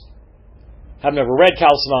believers have never read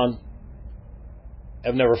Chalcedon,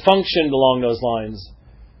 have never functioned along those lines.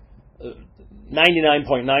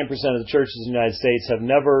 99.9% of the churches in the United States have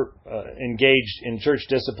never engaged in church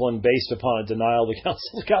discipline based upon a denial of the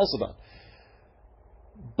Council of Chalcedon.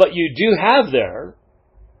 But you do have there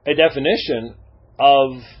a definition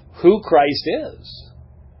of who Christ is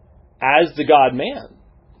as the God-man.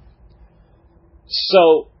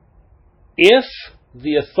 So, if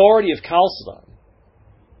the authority of Chalcedon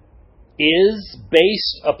is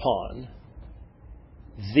based upon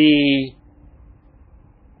the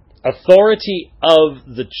authority of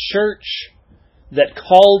the church that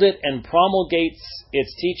called it and promulgates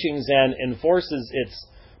its teachings and enforces its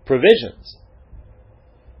provisions,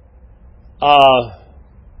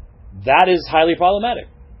 that is highly problematic.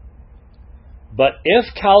 But if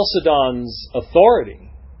Chalcedon's authority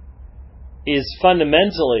is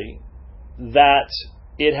fundamentally that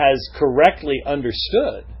it has correctly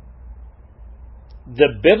understood the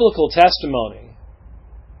biblical testimony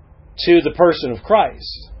to the person of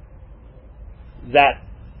Christ, that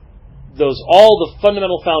all the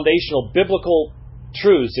fundamental foundational biblical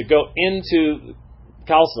truths that go into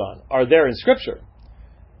Chalcedon are there in Scripture,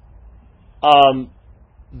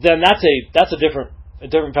 then that's a different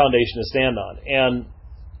foundation to stand on. And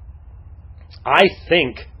I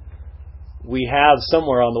think we have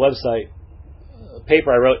somewhere on the website a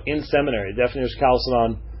paper I wrote in seminary, Definition of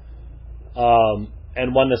Chalcedon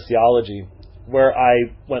and Oneness Theology, where I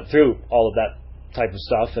went through all of that type of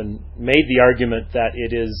stuff and made the argument that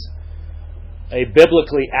it is a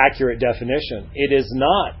biblically accurate definition. It is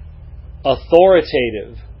not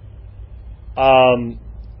authoritative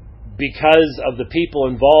because of the people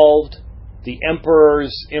involved, the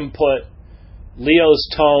emperor's input, Leo's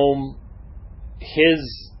tome,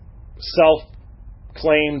 his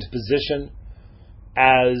self-claimed position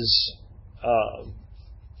as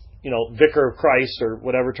vicar of Christ, or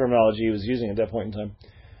whatever terminology he was using at that point in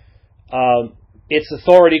time. Its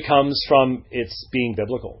authority comes from its being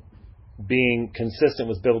biblical, being consistent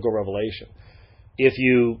with biblical revelation. If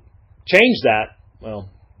you change that, well,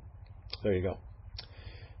 there you go.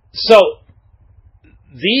 So,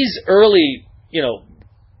 these early,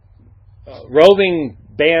 roving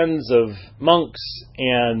bands of monks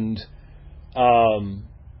and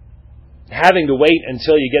having to wait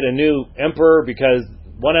until you get a new emperor because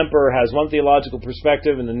one emperor has one theological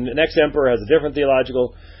perspective and the next emperor has a different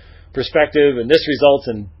theological perspective, and this results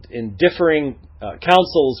in differing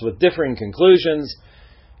councils with differing conclusions.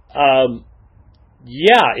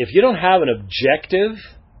 If you don't have an objective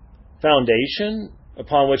foundation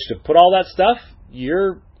upon which to put all that stuff,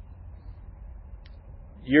 you're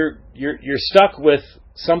stuck with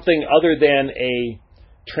something other than a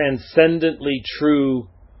transcendently true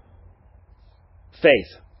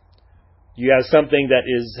faith. You have something that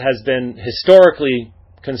has been historically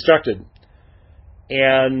constructed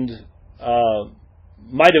and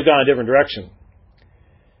might have gone a different direction.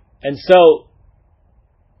 And so,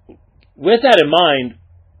 with that in mind,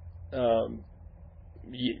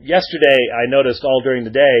 yesterday I noticed all during the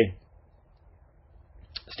day,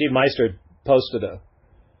 Steve Meister posted a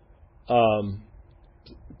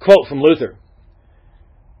quote from Luther,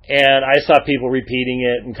 and I saw people repeating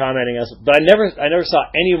it and commenting on it, but I never saw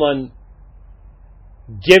anyone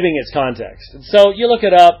giving its context. And so you look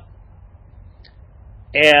it up,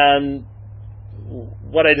 and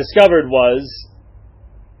what I discovered was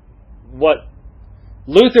what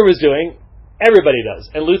Luther was doing, everybody does.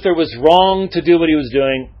 And Luther was wrong to do what he was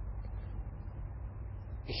doing.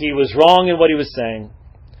 He was wrong in what he was saying.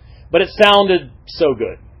 But it sounded so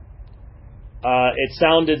good. It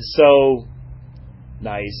sounded so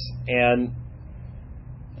nice. And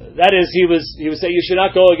that is, he would say, you should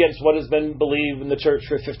not go against what has been believed in the church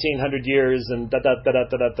for 1,500 years and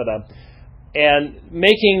da-da-da-da-da-da-da. And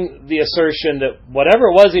making the assertion that whatever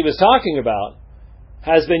it was he was talking about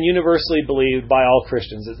has been universally believed by all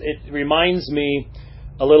Christians. It reminds me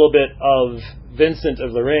a little bit of Vincent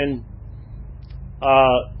of Lérins.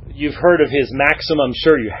 You've heard of his maxim, I'm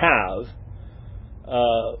sure you have.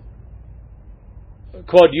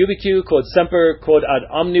 quod ubique, quod semper, quod ad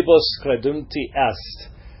omnibus credunti est.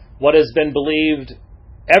 What has been believed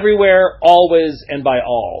everywhere, always, and by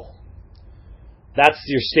all. That's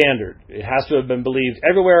your standard. It has to have been believed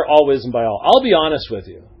everywhere, always, and by all. I'll be honest with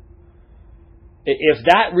you. If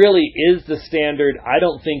that really is the standard, I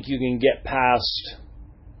don't think you can get past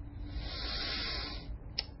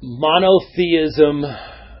monotheism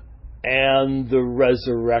and the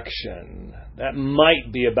resurrection. That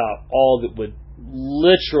might be about all that would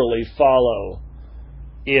literally follow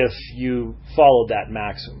if you followed that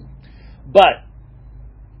maxim. But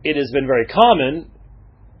it has been very common,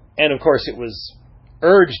 and of course it was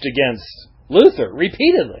urged against Luther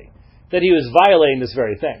repeatedly, that he was violating this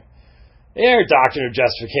very thing. Their doctrine of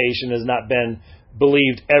justification has not been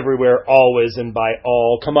believed everywhere, always, and by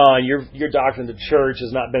all. Come on, your doctrine of the church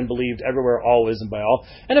has not been believed everywhere, always, and by all.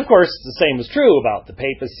 And of course, the same was true about the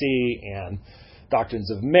papacy and doctrines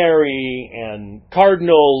of Mary and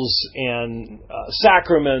cardinals and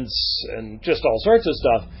sacraments and just all sorts of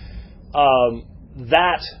stuff.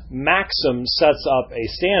 That maxim sets up a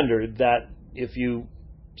standard that, if you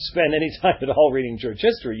spend any time at all reading church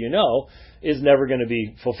history, you know is never going to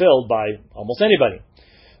be fulfilled by almost anybody.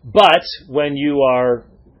 But when you are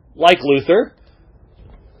like Luther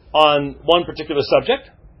on one particular subject,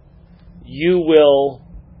 you will,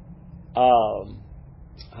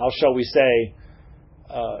 how shall we say,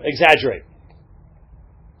 exaggerate.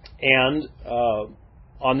 And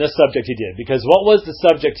on this subject he did. Because what was the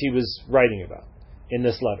subject he was writing about in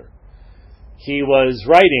this letter? He was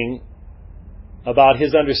writing about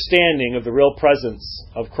his understanding of the real presence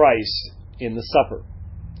of Christ in the supper.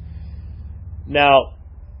 Now,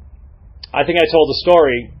 I think I told the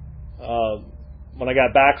story when I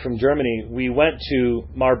got back from Germany. We went to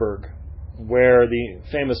Marburg, where the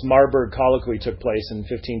famous Marburg Colloquy took place in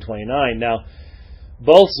 1529. Now,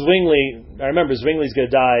 both Zwingli, I remember Zwingli's going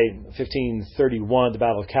to die in 1531 at the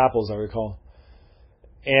Battle of Kappel, as I recall.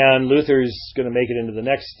 And Luther's going to make it into the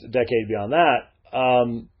next decade beyond that.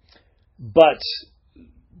 But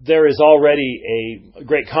there is already a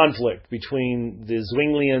great conflict between the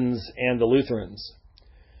Zwinglians and the Lutherans.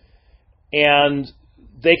 And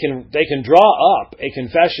they can draw up a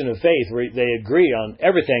confession of faith where they agree on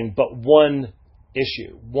everything but one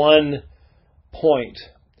issue, one point.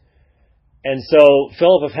 And so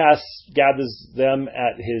Philip of Hesse gathers them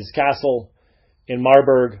at his castle in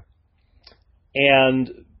Marburg, and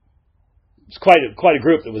it's quite a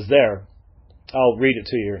group that was there. I'll read it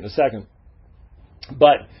to you here in a second.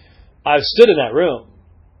 But I've stood in that room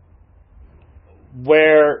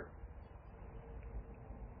where,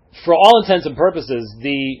 for all intents and purposes,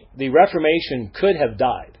 the Reformation could have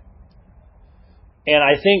died. And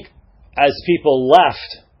I think as people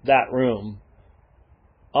left that room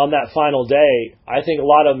on that final day, I think a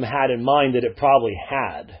lot of them had in mind that it probably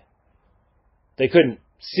had. They couldn't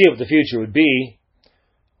see what the future would be,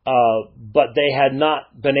 but they had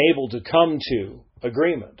not been able to come to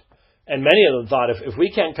agreement. And many of them thought, if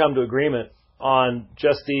we can't come to agreement on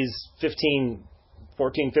just these 15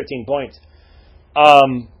 points,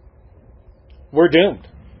 we're doomed.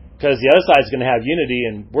 Because the other side's going to have unity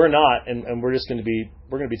and we're not, and we're going to be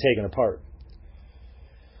taken apart.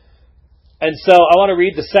 And so I want to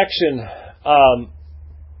read the section.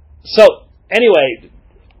 So anyway,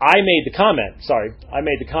 I made the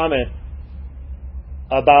comment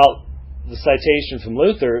about the citation from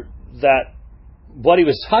Luther that what he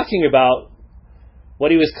was talking about,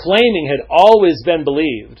 what he was claiming had always been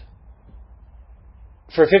believed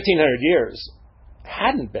for 1,500 years,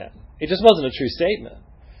 hadn't been. It just wasn't a true statement.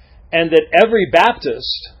 And that every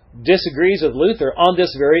Baptist disagrees with Luther on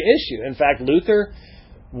this very issue. In fact, Luther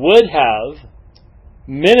would have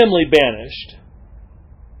minimally banished,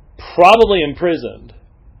 probably imprisoned,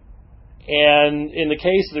 and in the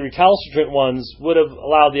case of the recalcitrant ones, would have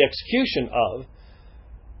allowed the execution of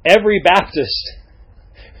every Baptist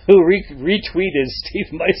who retweeted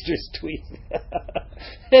Steve Meister's tweet.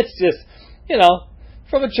 It's just,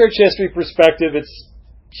 from a church history perspective, it's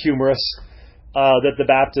humorous that the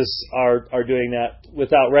Baptists are doing that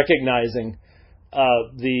without recognizing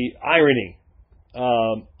the irony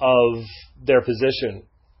of their position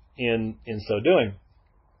in so doing.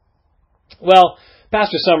 Well,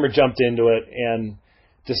 Pastor Summer jumped into it and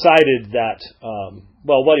decided that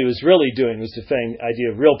what he was really doing was defending the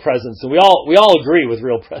idea of real presence, and we all agree with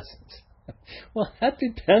real presence. Well, that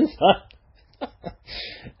depends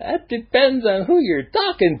on who you're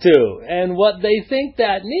talking to and what they think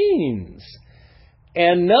that means.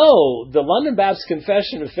 And no, the London Baptist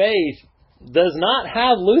Confession of Faith does not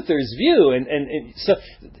have Luther's view, and so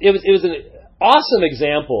it was an awesome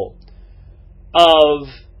example of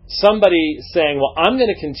somebody saying, well, I'm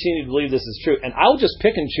going to continue to believe this is true, and I'll just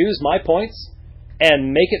pick and choose my points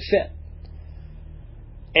and make it fit.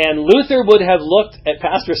 And Luther would have looked at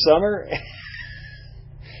Pastor Summer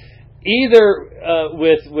either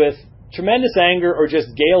with tremendous anger or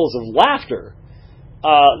just gales of laughter.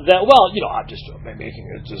 That, well, I'm just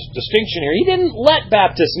making a distinction here. He didn't let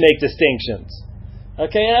Baptists make distinctions.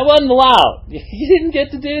 Okay, and that wasn't allowed. You didn't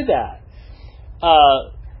get to do that.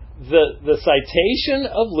 The citation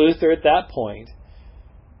of Luther at that point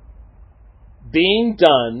being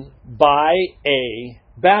done by a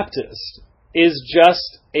Baptist is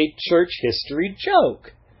just a church history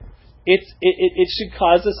joke. It should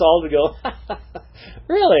cause us all to go,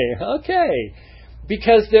 really? Okay.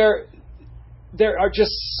 Because there are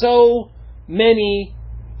just so many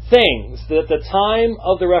things that at the time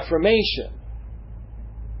of the Reformation,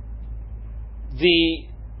 the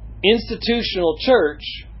institutional church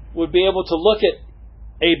would be able to look at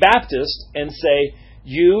a Baptist and say,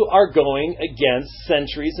 you are going against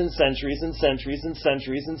centuries and centuries and centuries and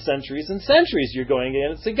centuries and centuries and centuries. You're going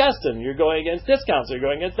against Augustine. You're going against this council. You're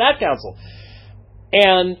going against that council.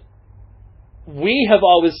 And we have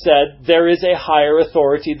always said there is a higher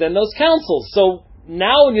authority than those councils. So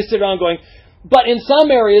now when you sit around going, but in some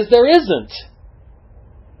areas there isn't.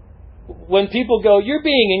 When people go, you're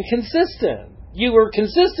being inconsistent. You were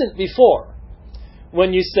consistent before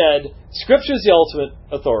when you said Scripture is the ultimate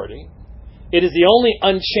authority. It is the only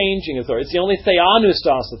unchanging authority. It's the only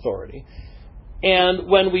theopneustos authority. And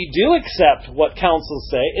when we do accept what councils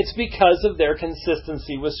say, it's because of their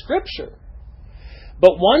consistency with Scripture.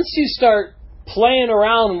 But once you start playing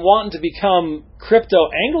around and wanting to become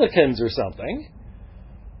crypto-Anglicans or something,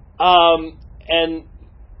 and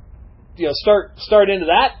start into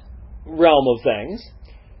that realm of things,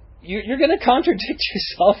 you're going to contradict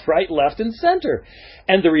yourself right, left, and center.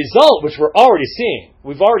 And the result, which we're already seeing,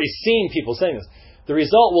 we've already seen people saying this, the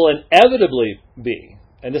result will inevitably be,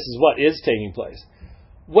 and this is what is taking place,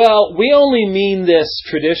 well, we only mean this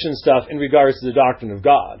tradition stuff in regards to the doctrine of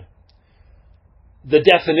God. The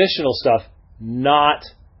definitional stuff, not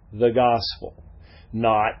the gospel.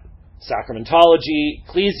 Not sacramentology,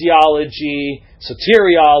 ecclesiology,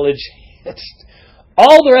 soteriology.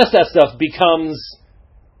 All the rest of that stuff becomes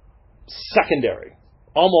secondary,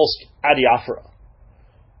 almost adiaphora.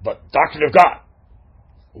 But doctrine of God,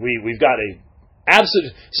 we've got a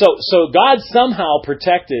absolute. So God somehow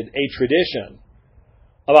protected a tradition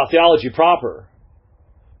about theology proper,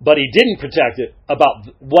 but He didn't protect it about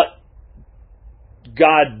what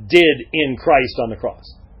God did in Christ on the cross.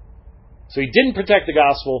 So He didn't protect the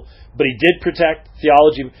gospel, but He did protect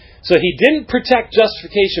theology. So He didn't protect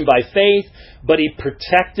justification by faith, but He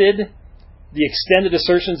protected the extended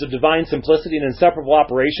assertions of divine simplicity and inseparable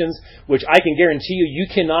operations, which I can guarantee you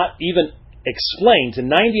cannot even explain to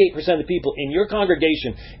 98% of the people in your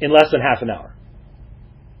congregation in less than half an hour.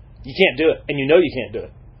 You can't do it, and you know you can't do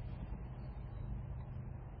it.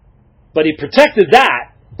 But He protected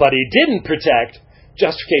that, but He didn't protect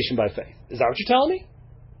justification by faith. Is that what you're telling me?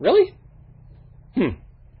 Really?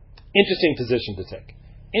 Interesting position to take.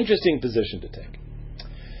 Interesting position to take.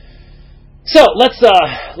 So let's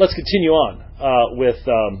continue on with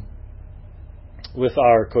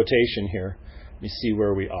our quotation here. Let me see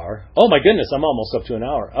where we are. Oh my goodness, I'm almost up to an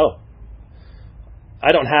hour. Oh,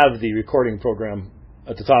 I don't have the recording program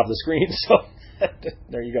at the top of the screen, so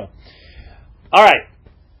there you go. All right.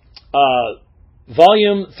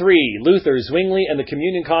 Volume 3, Luther, Zwingli, and the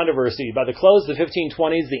Communion Controversy. By the close of the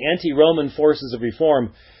 1520s, the anti-Roman forces of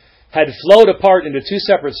reform had flowed apart into two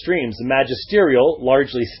separate streams, the magisterial,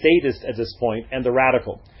 largely statist at this point, and the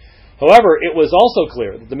radical. However, it was also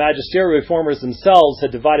clear that the magisterial reformers themselves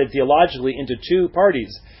had divided theologically into two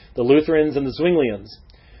parties, the Lutherans and the Zwinglians.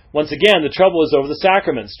 Once again, the trouble was over the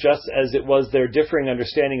sacraments, just as it was their differing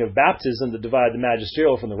understanding of baptism that divided the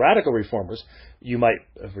magisterial from the radical reformers. You might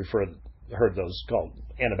have heard those called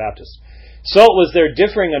Anabaptists. So it was their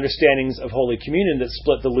differing understandings of Holy Communion that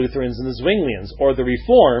split the Lutherans and the Zwinglians, or the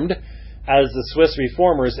Reformed, as the Swiss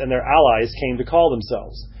Reformers and their allies came to call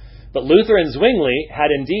themselves. But Luther and Zwingli had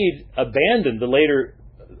indeed abandoned the later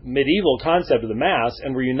medieval concept of the Mass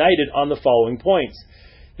and were united on the following points.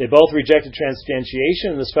 They both rejected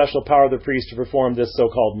transubstantiation and the special power of the priest to perform this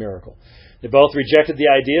so-called miracle. They both rejected the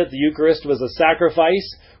idea that the Eucharist was a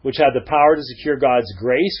sacrifice which had the power to secure God's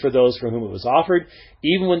grace for those for whom it was offered,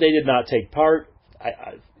 even when they did not take part,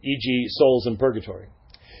 e.g. souls in purgatory.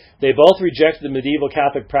 They both rejected the medieval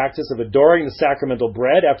Catholic practice of adoring the sacramental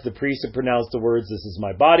bread after the priest had pronounced the words, "This is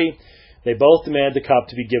my body." They both demanded the cup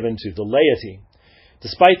to be given to the laity.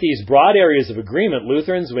 Despite these broad areas of agreement,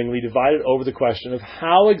 Luther and Zwingli divided over the question of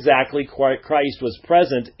how exactly Christ was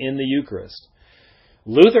present in the Eucharist.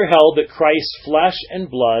 Luther held that Christ's flesh and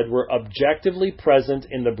blood were objectively present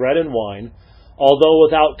in the bread and wine, although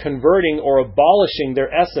without converting or abolishing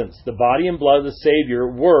their essence. The body and blood of the Savior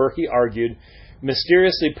were, he argued,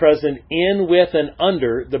 mysteriously present in, with, and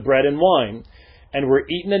under the bread and wine, and were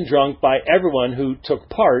eaten and drunk by everyone who took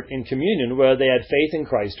part in communion, whether they had faith in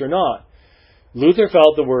Christ or not. Luther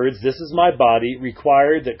felt the words, "This is my body,"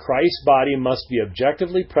 required that Christ's body must be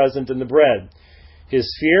objectively present in the bread. His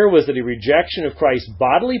fear was that a rejection of Christ's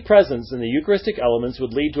bodily presence in the Eucharistic elements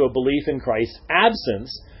would lead to a belief in Christ's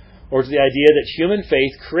absence, or to the idea that human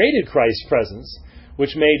faith created Christ's presence,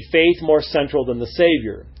 which made faith more central than the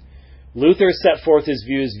Savior. Luther set forth his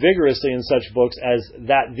views vigorously in such books as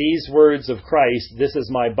that these words of Christ, "This is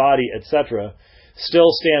my body," etc.,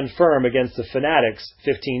 still stand firm against the fanatics,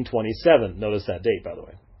 1527. Notice that date, by the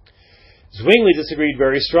way. Zwingli disagreed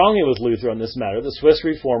very strongly with Luther on this matter. The Swiss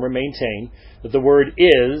reformer maintained that the word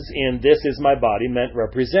 "is" in "this is my body" meant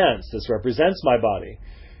represents. This represents my body.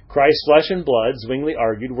 Christ's flesh and blood, Zwingli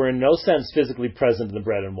argued, were in no sense physically present in the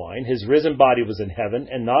bread and wine. His risen body was in heaven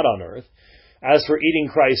and not on earth. As for eating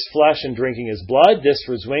Christ's flesh and drinking his blood, this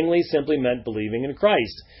for Zwingli simply meant believing in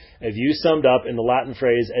Christ, a view summed up in the Latin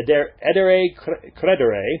phrase edere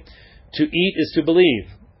credere, to eat is to believe.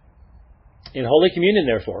 In Holy Communion,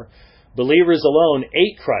 therefore, believers alone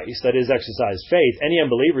ate Christ, that is, exercised faith. Any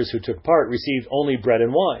unbelievers who took part received only bread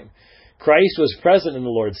and wine. Christ was present in the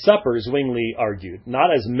Lord's Supper, Zwingli argued,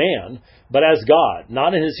 not as man, but as God,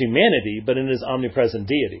 not in his humanity, but in his omnipresent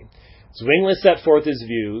deity. Zwingli set forth his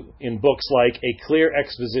view in books like A Clear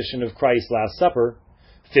Exposition of Christ's Last Supper,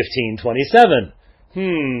 1527.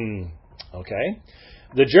 Okay.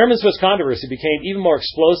 The German-Swiss controversy became even more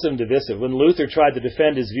explosive and divisive when Luther tried to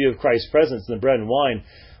defend his view of Christ's presence in the bread and wine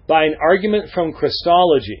by an argument from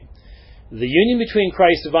Christology. The union between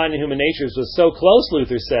Christ's divine and human natures was so close,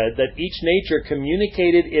 Luther said, that each nature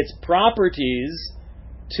communicated its properties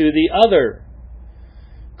to the other.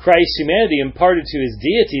 Christ's humanity imparted to his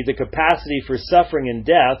deity the capacity for suffering and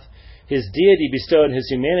death. His deity bestowed on his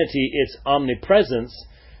humanity its omnipresence,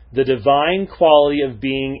 the divine quality of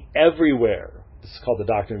being everywhere. This is called the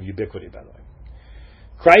doctrine of ubiquity, by the way.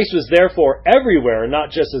 Christ was therefore everywhere, not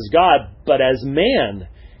just as God, but as man.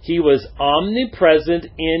 He was omnipresent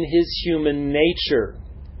in his human nature.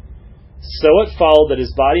 So it followed that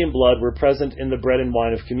his body and blood were present in the bread and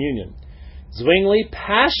wine of communion. Zwingli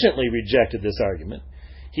passionately rejected this argument.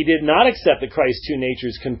 He did not accept that Christ's two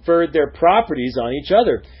natures conferred their properties on each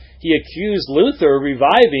other. He accused Luther of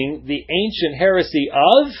reviving the ancient heresy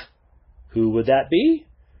of, who would that be?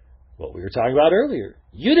 What we were talking about earlier.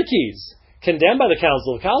 Eutyches, condemned by the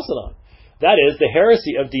Council of Chalcedon. That is, the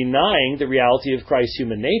heresy of denying the reality of Christ's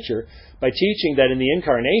human nature by teaching that in the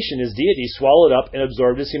Incarnation his deity swallowed up and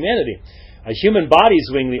absorbed his humanity. A human body,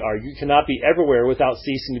 Zwingli argued, cannot be everywhere without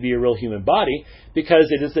ceasing to be a real human body, because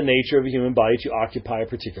it is the nature of a human body to occupy a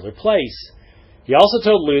particular place. He also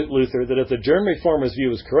told Luther that if the German reformer's view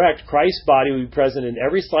was correct, Christ's body would be present in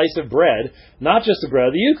every slice of bread, not just the bread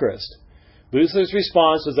of the Eucharist. Luther's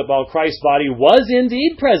response was that while Christ's body was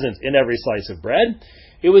indeed present in every slice of bread,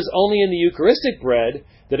 it was only in the Eucharistic bread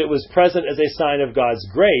that it was present as a sign of God's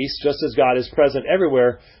grace, just as God is present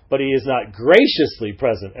everywhere, but he is not graciously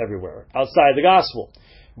present everywhere. Outside the gospel,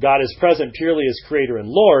 God is present purely as Creator and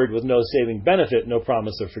Lord, with no saving benefit, no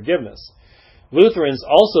promise of forgiveness. Lutherans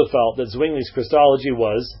also felt that Zwingli's Christology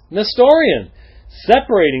was Nestorian,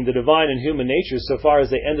 separating the divine and human natures so far as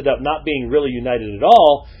they ended up not being really united at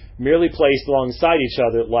all, merely placed alongside each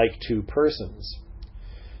other like two persons.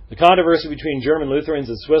 The controversy between German Lutherans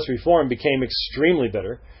and Swiss Reform became extremely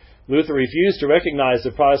bitter. Luther refused to recognize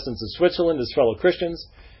the Protestants of Switzerland as fellow Christians.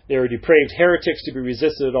 They were depraved heretics to be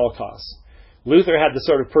resisted at all costs. Luther had the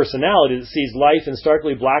sort of personality that sees life in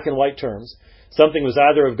starkly black and white terms. Something was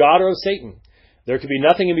either of God or of Satan. There could be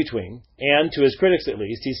nothing in between, and, to his critics at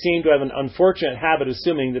least, he seemed to have an unfortunate habit of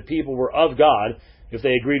assuming that people were of God if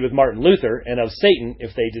they agreed with Martin Luther, and of Satan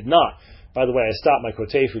if they did not. By the way, I stopped my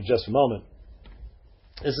quotation for just a moment.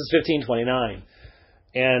 This is 1529,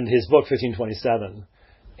 and his book 1527.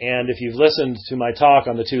 And if you've listened to my talk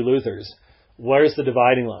on the two Luthers, where's the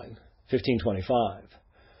dividing line? 1525.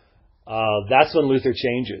 That's when Luther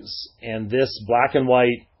changes. And this black and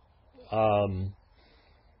white,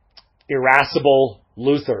 irascible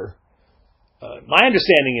Luther, my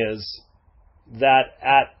understanding is that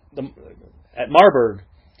at Marburg,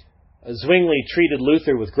 Zwingli treated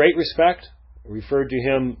Luther with great respect, referred to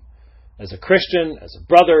him as a Christian, as a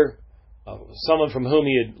brother, someone from whom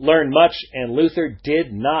he had learned much, and Luther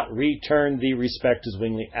did not return the respect to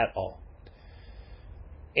Zwingli at all.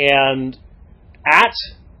 And at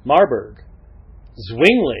Marburg,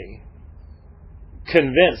 Zwingli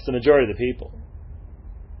convinced the majority of the people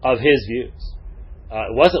of his views.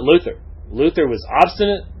 It wasn't Luther. Luther was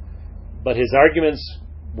obstinate, but his arguments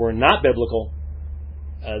were not biblical.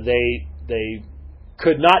 They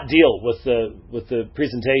could not deal with the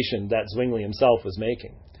presentation that Zwingli himself was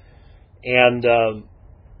making. And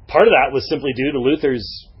part of that was simply due to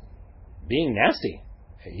Luther's being nasty.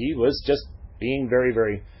 He was just being very,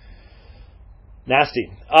 very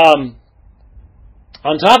nasty.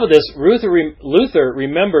 On top of this, Luther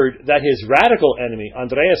remembered that his radical enemy,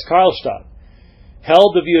 Andreas Karlstadt,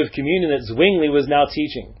 held the view of communion that Zwingli was now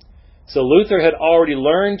teaching. So Luther had already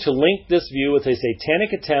learned to link this view with a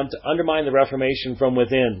satanic attempt to undermine the Reformation from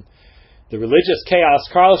within. The religious chaos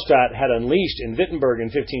Karlstadt had unleashed in Wittenberg in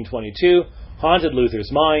 1522 haunted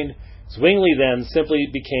Luther's mind. Zwingli then simply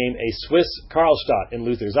became a Swiss Karlstadt in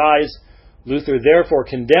Luther's eyes. Luther therefore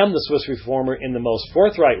condemned the Swiss reformer in the most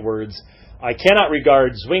forthright words, "I cannot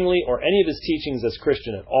regard Zwingli or any of his teachings as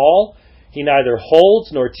Christian at all. He neither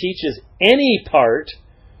holds nor teaches any part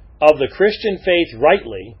of the Christian faith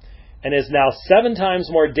rightly, and is now 7 times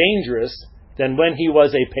more dangerous than when he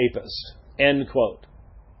was a papist." End quote.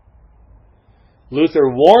 Luther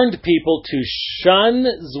warned people to shun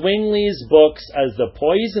Zwingli's books as the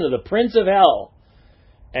poison of the prince of hell,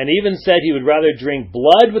 and even said he would rather drink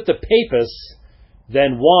blood with the papists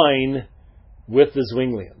than wine with the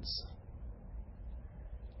Zwinglians.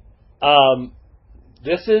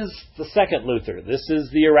 This is the second Luther. This is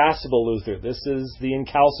the irascible Luther. This is the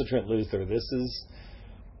incalcitrant Luther. This is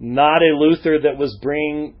not a Luther that was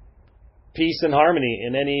bringing peace and harmony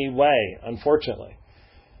in any way, unfortunately.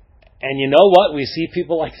 And you know what? We see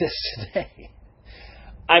people like this today.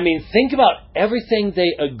 I mean, think about everything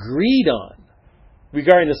they agreed on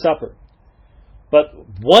regarding the supper. But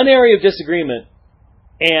one area of disagreement,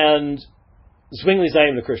 and Zwingli's not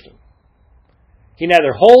even a Christian. He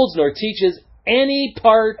neither holds nor teaches any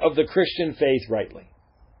part of the Christian faith rightly.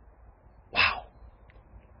 Wow.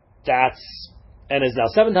 And is now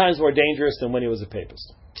 7 times more dangerous than when he was a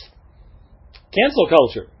papist. Cancel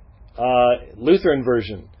culture. Lutheran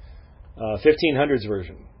version. 1500s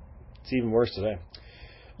version. It's even worse today.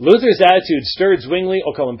 Luther's attitude stirred Zwingli,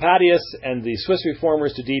 Oecolampadius, and the Swiss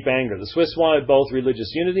reformers to deep anger. The Swiss wanted both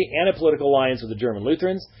religious unity and a political alliance with the German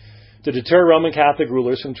Lutherans to deter Roman Catholic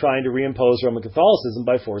rulers from trying to reimpose Roman Catholicism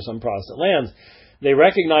by force on Protestant lands. They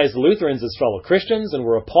recognized the Lutherans as fellow Christians and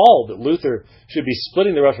were appalled that Luther should be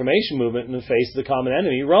splitting the Reformation movement in the face of the common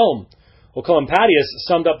enemy, Rome. Oecolampadius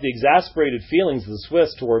summed up the exasperated feelings of the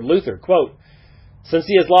Swiss toward Luther, quote, "Since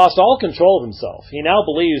he has lost all control of himself, he now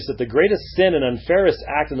believes that the greatest sin and unfairest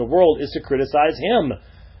act in the world is to criticize him.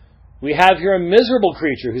 We have here a miserable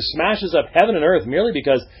creature who smashes up heaven and earth merely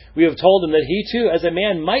because we have told him that he too, as a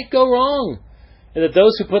man, might go wrong, and that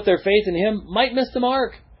those who put their faith in him might miss the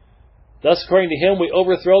mark. Thus, according to him, we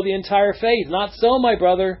overthrow the entire faith. Not so, my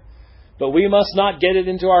brother. But we must not get it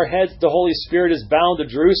into our heads that the Holy Spirit is bound to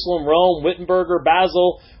Jerusalem, Rome, Wittenberg, or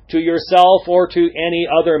Basel, to yourself, or to any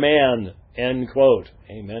other man." End quote.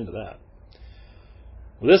 Amen to that.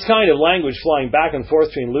 With this kind of language flying back and forth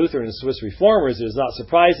between Luther and Swiss reformers, it is not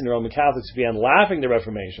surprising the Roman Catholics began laughing the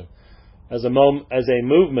Reformation as a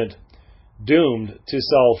movement doomed to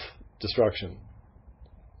self-destruction.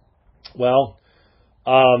 Well,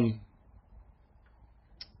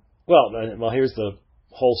 here's the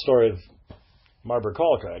whole story of Marburg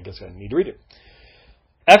Cholera. I guess I need to read it.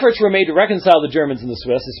 Efforts were made to reconcile the Germans and the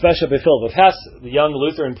Swiss, especially by Philip of Hesse, the young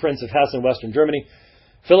Lutheran prince of Hesse in western Germany.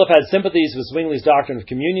 Philip had sympathies with Zwingli's doctrine of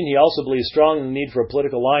communion. He also believed strongly in the need for a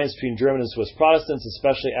political alliance between German and Swiss Protestants,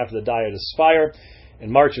 especially after the Diet of Speyer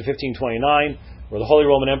in March of 1529, where the Holy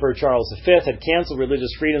Roman Emperor Charles V had canceled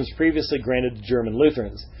religious freedoms previously granted to German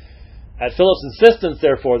Lutherans. At Philip's insistence,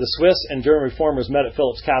 therefore, the Swiss and German reformers met at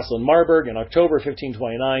Philip's castle in Marburg in October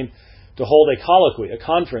 1529 to hold a colloquy, a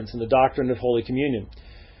conference, on the doctrine of Holy Communion.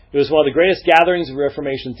 It was one of the greatest gatherings of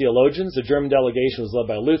Reformation theologians. The German delegation was led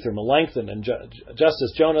by Luther, Melanchthon, and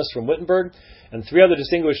Justus Jonas from Wittenberg, and 3 other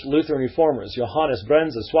distinguished Lutheran reformers, Johannes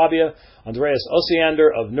Brenz of Swabia, Andreas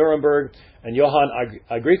Osiander of Nuremberg, and Johann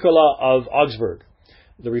Agricola of Augsburg.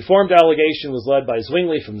 The Reformed delegation was led by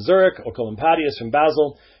Zwingli from Zurich, Oecolampadius from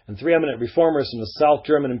Basel, and 3 eminent reformers from the South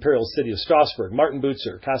German imperial city of Strasbourg, Martin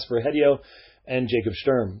Butzer, Caspar Hedio, and Jacob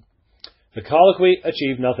Sturm. The colloquy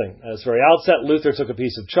achieved nothing. At its very outset, Luther took a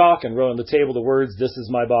piece of chalk and wrote on the table the words, "This is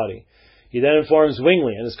my body." He then informed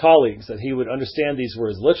Zwingli and his colleagues that he would understand these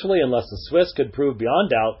words literally unless the Swiss could prove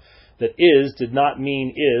beyond doubt that is did not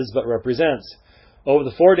mean is, but represents. Over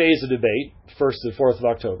the 4 days of debate, 1st to 4th of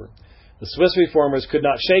October, the Swiss reformers could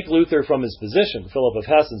not shake Luther from his position. Philip of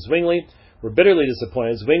Hesse and Zwingli were bitterly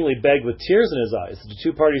disappointed. Zwingli begged with tears in his eyes that the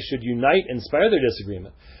two parties should unite in spite of their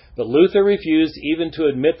disagreement. But Luther refused even to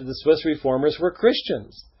admit that the Swiss reformers were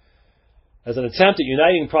Christians. As an attempt at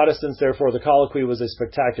uniting Protestants, therefore, the colloquy was a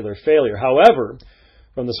spectacular failure. However,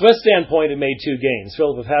 from the Swiss standpoint, it made two gains.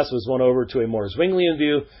 Philip of Hesse was won over to a more Zwinglian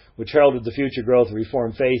view, which heralded the future growth of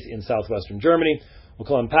Reformed faith in southwestern Germany, while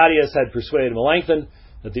Columbatius had persuaded Melanchthon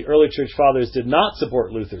that the early church fathers did not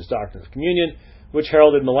support Luther's doctrine of communion, which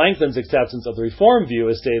heralded Melanchthon's acceptance of the Reformed view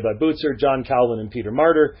as stated by Butzer, John Calvin, and Peter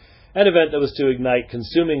Martyr, an event that was to ignite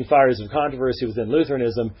consuming fires of controversy within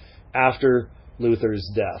Lutheranism after Luther's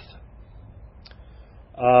death.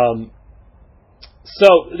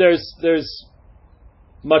 So there's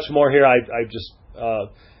much more here. I just a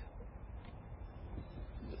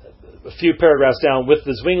few paragraphs down. With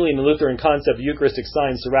the Zwinglian and Lutheran concept of Eucharistic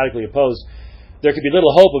signs so radically opposed, there could be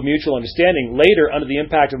little hope of mutual understanding. Later, under the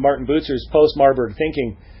impact of Martin Butzer's post-Marburg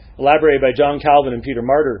thinking, elaborated by John Calvin and Peter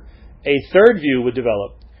Martyr, a third view would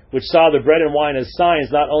develop, which saw the bread and wine as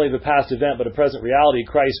signs not only of a past event but a present reality,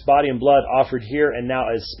 Christ's body and blood offered here and now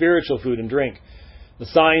as spiritual food and drink. The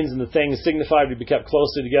signs and the things signified to be kept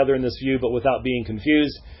closely together in this view, but without being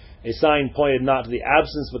confused. A sign pointed not to the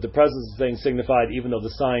absence, but the presence of the thing signified, even though the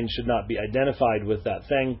sign should not be identified with that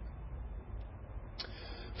thing.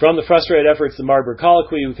 From the frustrated efforts of the Marburg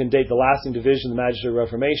Colloquy, we can date the lasting division of the Magisterial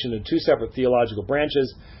Reformation into two separate theological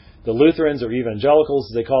branches, the Lutherans, or evangelicals,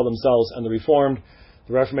 as they call themselves, and the Reformed.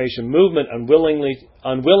 The Reformation movement,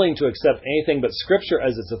 unwilling to accept anything but Scripture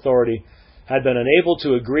as its authority, had been unable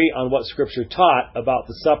to agree on what Scripture taught about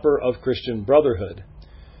the supper of Christian brotherhood.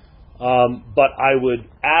 But I would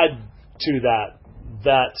add to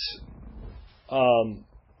that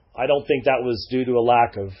I don't think that was due to a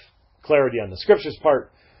lack of clarity on the Scripture's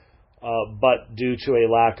part, but due to a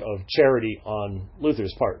lack of charity on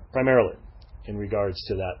Luther's part, primarily, in regards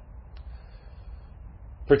to that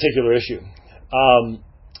particular issue.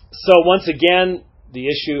 So once again, the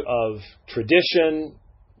issue of tradition,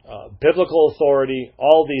 biblical authority,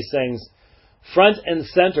 all these things, front and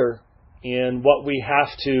center in what we have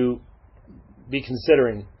to be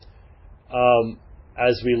considering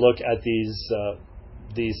as we look at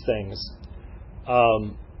these things.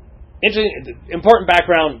 Interesting, important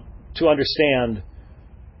background to understand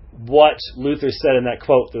what Luther said in that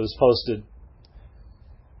quote that was posted.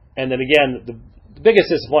 And then again, the biggest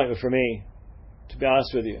disappointment for me, to be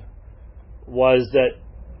honest with you, was that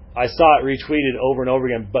I saw it retweeted over and over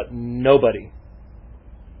again, but nobody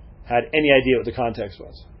had any idea what the context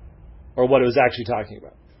was, or what it was actually talking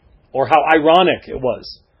about, or how ironic it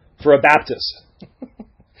was for a Baptist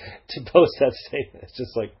to post that statement. It's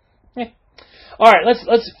just like, All right,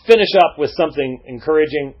 let's finish up with something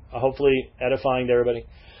encouraging, hopefully edifying to everybody.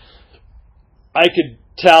 I could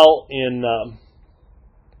tell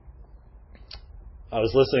I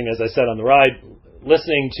was listening, as I said on the ride,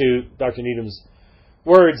 listening to Dr. Needham's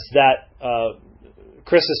words that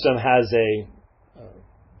Chrysostom has a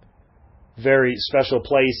very special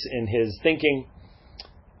place in his thinking,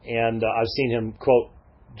 and I've seen him quote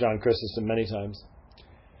John Chrysostom many times.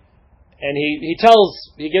 And he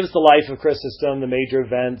gives the life of Chrysostom, the major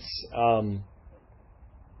events,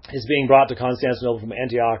 his being brought to Constantinople from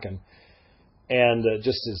Antioch, and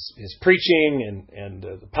just his preaching and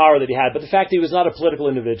the power that he had, but the fact that he was not a political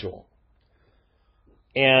individual.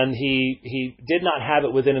 And he did not have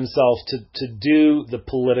it within himself to do the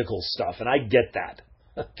political stuff. And I get that.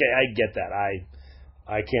 Okay, I get that.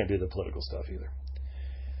 I can't do the political stuff either.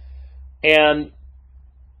 And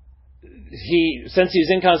since he's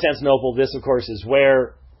in Constantinople, this, of course, is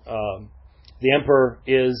where the emperor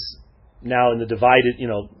is now in the divided,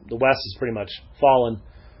 the West is pretty much fallen.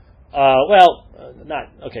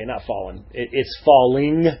 Not fallen. It's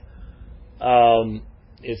falling.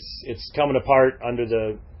 It's coming apart under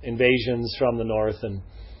the invasions from the north, and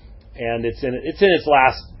it's in its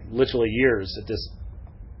last literally years at this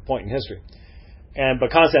point in history.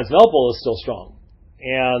 But Constantinople is still strong,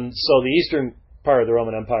 and so the eastern part of the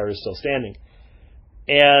Roman Empire is still standing.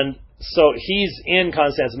 And so he's in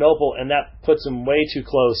Constantinople, and that puts him way too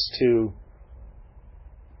close to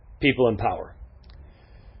people in power.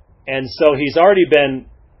 And so he's already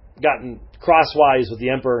gotten crosswise with the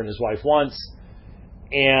emperor and his wife once,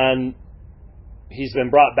 and he's been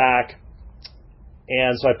brought back,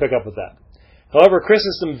 and so I pick up with that. However,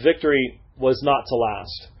 Chrysostom's victory was not to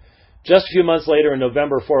last. Just a few months later, in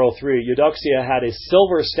November 403, Eudoxia had a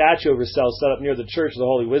silver statue of herself set up near the Church of the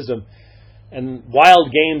Holy Wisdom, and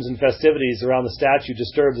wild games and festivities around the statue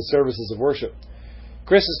disturbed the services of worship.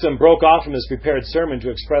 Chrysostom broke off from his prepared sermon to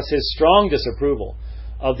express his strong disapproval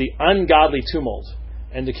of the ungodly tumult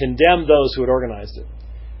and to condemn those who had organized it.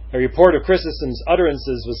 A report of Chrysostom's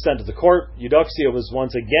utterances was sent to the court. Eudoxia was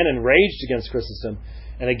once again enraged against Chrysostom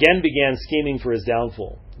and again began scheming for his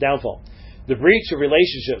downfall. The breach of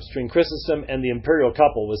relationships between Chrysostom and the imperial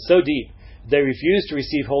couple was so deep that they refused to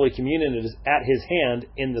receive Holy Communion at his hand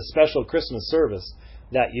in the special Christmas service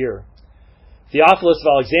that year. Theophilus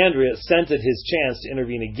of Alexandria scented his chance to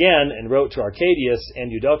intervene again and wrote to Arcadius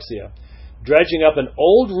and Eudoxia, dredging up an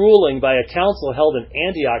old ruling by a council held in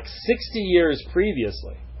Antioch 60 years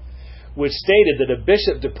previously, which stated that a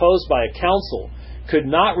bishop deposed by a council could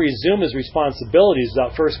not resume his responsibilities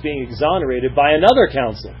without first being exonerated by another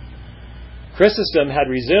council. Chrysostom had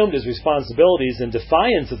resumed his responsibilities in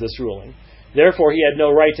defiance of this ruling. Therefore, he had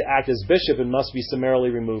no right to act as bishop and must be summarily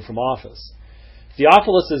removed from office.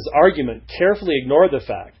 Theophilus' argument carefully ignored the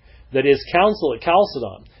fact that his council at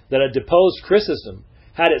Chalcedon that had deposed Chrysostom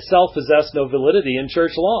had itself possessed no validity in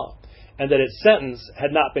church law, and that its sentence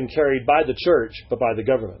had not been carried by the church but by the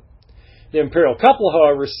government. The imperial couple,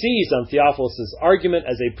 however, seized on Theophilus' argument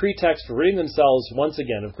as a pretext for ridding themselves once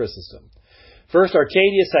again of Chrysostom. First,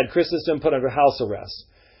 Arcadius had Chrysostom put under house arrest,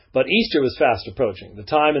 but Easter was fast approaching, the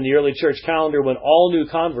time in the early church calendar when all new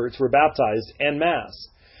converts were baptized en masse.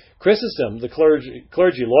 Chrysostom, the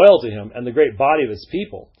clergy loyal to him, and the great body of its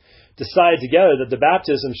people, decided together that the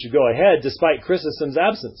baptism should go ahead despite Chrysostom's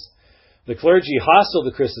absence. The clergy, hostile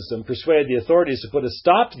to Chrysostom, persuaded the authorities to put a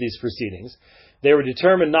stop to these proceedings. They were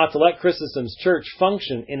determined not to let Chrysostom's church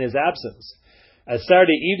function in his absence. As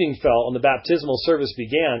Saturday evening fell and the baptismal service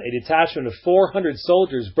began, a detachment of 400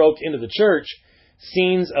 soldiers broke into the church.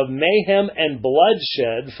 Scenes of mayhem and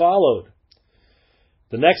bloodshed followed.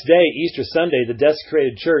 The next day, Easter Sunday, the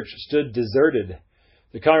desecrated church stood deserted.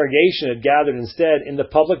 The congregation had gathered instead in the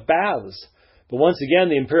public baths. But once again,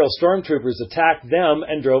 the imperial stormtroopers attacked them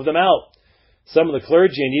and drove them out. Some of the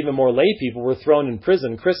clergy and even more lay people were thrown in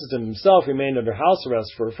prison. Chrysostom himself remained under house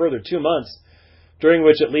arrest for a further 2 months, during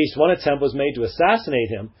which at least one attempt was made to assassinate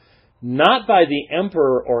him, not by the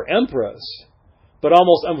emperor or empress, but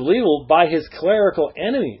almost unbelievable, by his clerical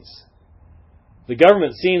enemies. The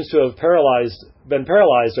government seems to have been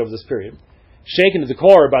paralyzed over this period, shaken to the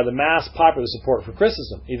core by the mass popular support for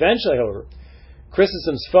Chrysostom. Eventually, however,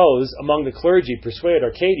 Chrysostom's foes among the clergy persuaded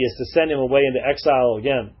Arcadius to send him away into exile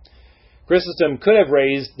again. Chrysostom could have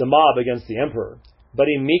raised the mob against the emperor, but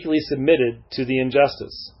he meekly submitted to the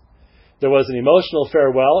injustice. There was an emotional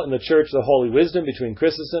farewell in the Church of the Holy Wisdom between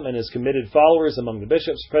Chrysostom and his committed followers among the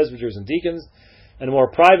bishops, presbyters, and deacons, and a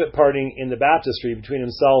more private parting in the baptistry between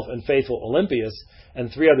himself and faithful Olympias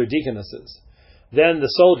and 3 other deaconesses. Then the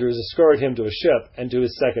soldiers escorted him to a ship and to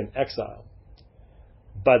his second exile.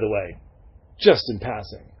 By the way, just in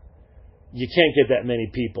passing, you can't get that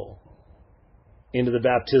many people into the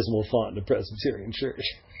baptismal font of the Presbyterian Church.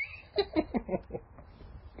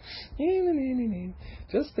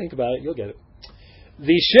 Just think about it, you'll get it.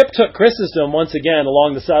 The ship took Chrysostom once again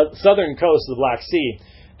along the southern coast of the Black Sea,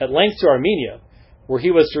 at length to Armenia, where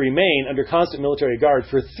he was to remain under constant military guard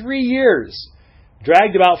for 3 years,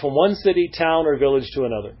 dragged about from one city, town, or village to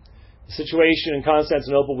another. The situation in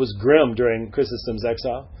Constantinople was grim during Chrysostom's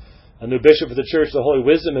exile. A new bishop of the Church of the Holy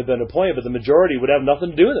Wisdom had been appointed, but the majority would have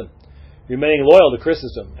nothing to do with him, remaining loyal to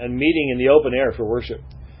Chrysostom and meeting in the open air for worship.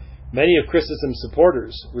 Many of Chrysostom's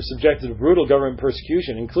supporters were subjected to brutal government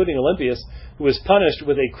persecution, including Olympias, who was punished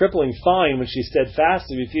with a crippling fine when she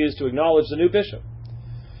steadfastly refused to acknowledge the new bishop.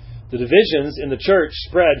 The divisions in the church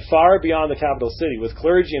spread far beyond the capital city, with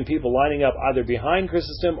clergy and people lining up either behind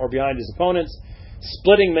Chrysostom or behind his opponents,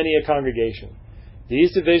 splitting many a congregation.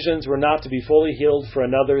 These divisions were not to be fully healed for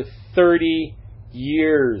another 30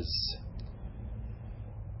 years.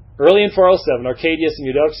 Early in 407, Arcadius and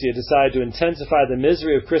Eudoxia decided to intensify the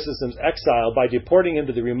misery of Chrysostom's exile by deporting him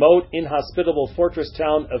to the remote, inhospitable fortress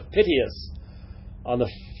town of Pitius, on the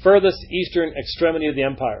furthest eastern extremity of the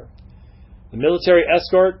empire. The military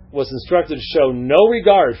escort was instructed to show no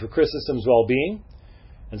regard for Chrysostom's well-being,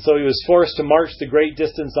 and so he was forced to march the great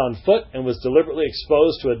distance on foot and was deliberately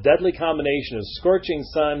exposed to a deadly combination of scorching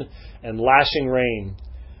sun and lashing rain.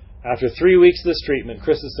 After 3 weeks of this treatment,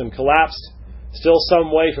 Chrysostom collapsed, still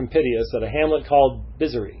some way from Pitius, at a hamlet called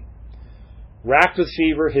Bizeri. Racked with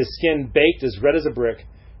fever, his skin baked as red as a brick,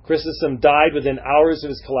 Chrysostom died within hours of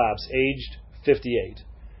his collapse, aged 58.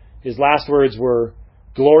 His last words were,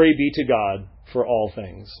 "Glory be to God for all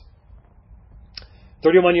things."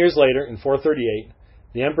 31 years later, in 438,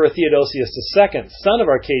 the Emperor Theodosius II, son of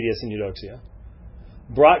Arcadius and Eudoxia,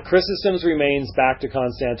 brought Chrysostom's remains back to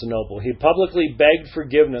Constantinople. He publicly begged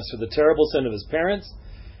forgiveness for the terrible sin of his parents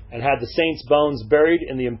and had the saint's bones buried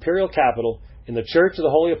in the imperial capital in the Church of the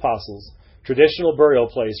Holy Apostles, traditional burial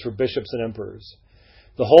place for bishops and emperors.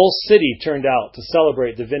 The whole city turned out to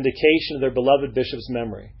celebrate the vindication of their beloved bishop's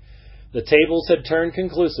memory. The tables had turned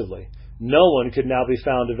conclusively. No one could now be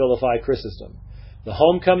found to vilify Chrysostom. The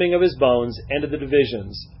homecoming of his bones ended the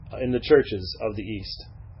divisions in the churches of the East.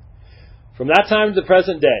 From that time to the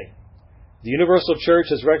present day, the Universal Church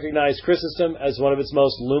has recognized Chrysostom as one of its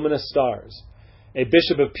most luminous stars, a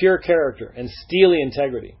bishop of pure character and steely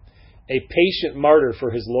integrity, a patient martyr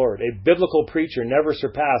for his Lord, a biblical preacher never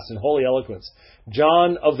surpassed in holy eloquence,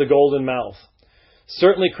 John of the Golden Mouth.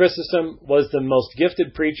 Certainly Chrysostom was the most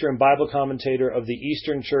gifted preacher and Bible commentator of the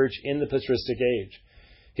Eastern Church in the patristic age.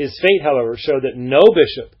 His fate, however, showed that no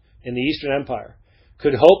bishop in the Eastern Empire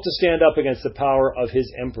could hope to stand up against the power of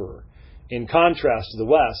his emperor, in contrast to the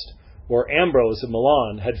West, where Ambrose of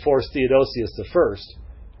Milan had forced Theodosius I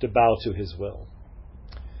to bow to his will.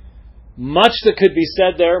 Much that could be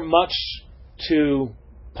said there, much to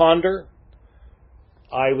ponder.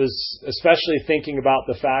 I was especially thinking about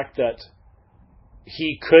the fact that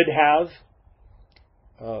he could have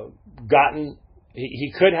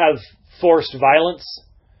he could have forced violence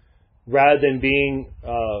rather than being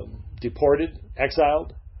deported,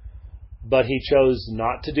 exiled, but he chose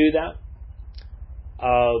not to do that.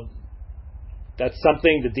 That's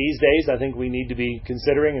something that these days I think we need to be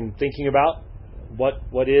considering and thinking about.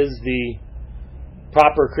 What is the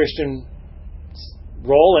proper Christian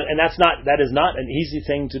role? And that is not an easy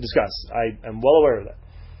thing to discuss. I am well aware of that.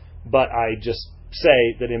 But I just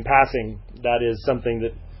say that in passing, that is something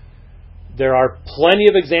that there are plenty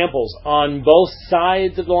of examples on both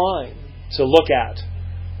sides of the line to look at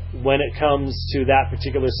when it comes to that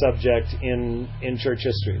particular subject in church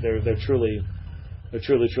history. There truly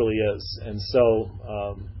is. And so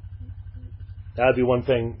that would be one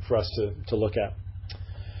thing for us to look at.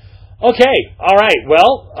 Okay, all right.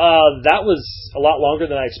 Well, that was a lot longer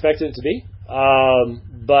than I expected it to be.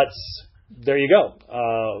 But there you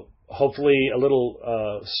go. Hopefully a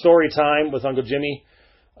little story time with Uncle Jimmy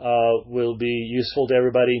will be useful to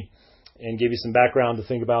everybody and give you some background to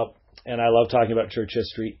think about. And I love talking about church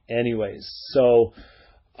history anyways. So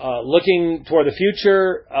looking toward the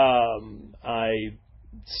future, I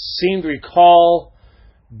seem to recall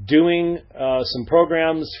doing some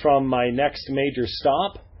programs from my next major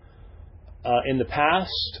stop in the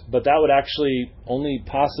past, but that would actually only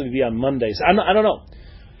possibly be on Mondays. I don't know.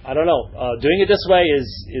 Doing it this way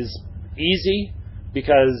is easy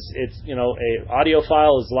because it's a audio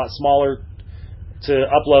file is a lot smaller to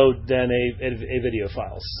upload than a video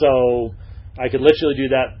file. So I could literally do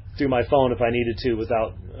that through my phone if I needed to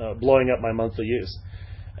without blowing up my monthly use.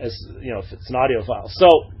 As if it's an audio file. So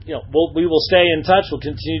we will stay in touch. We'll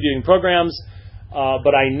continue doing programs.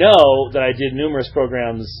 But I know that I did numerous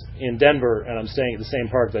programs in Denver, and I'm staying at the same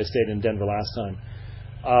park that I stayed in Denver last time.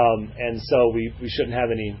 And so we shouldn't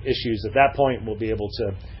have any issues at that point. We'll be able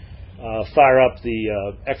to fire up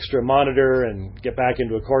the extra monitor and get back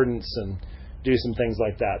into accordance and do some things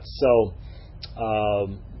like that. So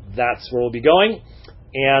that's where we'll be going.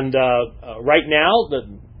 And right now,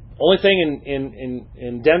 the only thing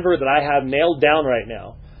in Denver that I have nailed down right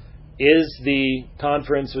now is the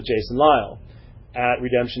conference with Jason Lyle at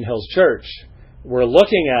Redemption Hills Church. We're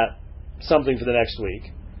looking at something for the next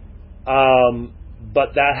week,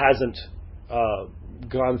 but that hasn't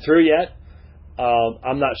gone through yet.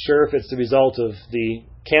 I'm not sure if it's the result of the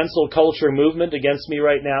cancel culture movement against me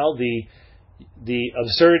right now, the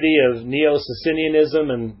absurdity of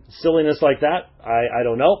Neo-Socinianism and silliness like that. I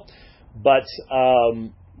don't know, but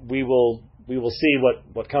we will see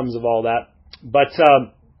what comes of all that. But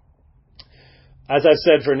as I've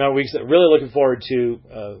said for a number of weeks, really looking forward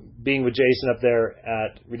to being with Jason up there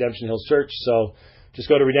at Redemption Hills Church. So just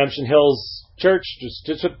go to Redemption Hills Church.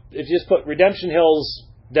 Just if you just put Redemption Hills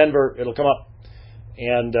Denver, it'll come up,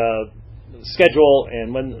 and schedule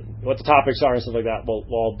and what the topics are and stuff like that. We'll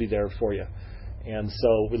all be there for you. And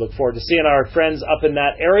so we look forward to seeing our friends up in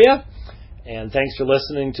that area. And thanks for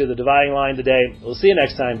listening to The Dividing Line today. We'll see you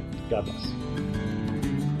next time. God bless.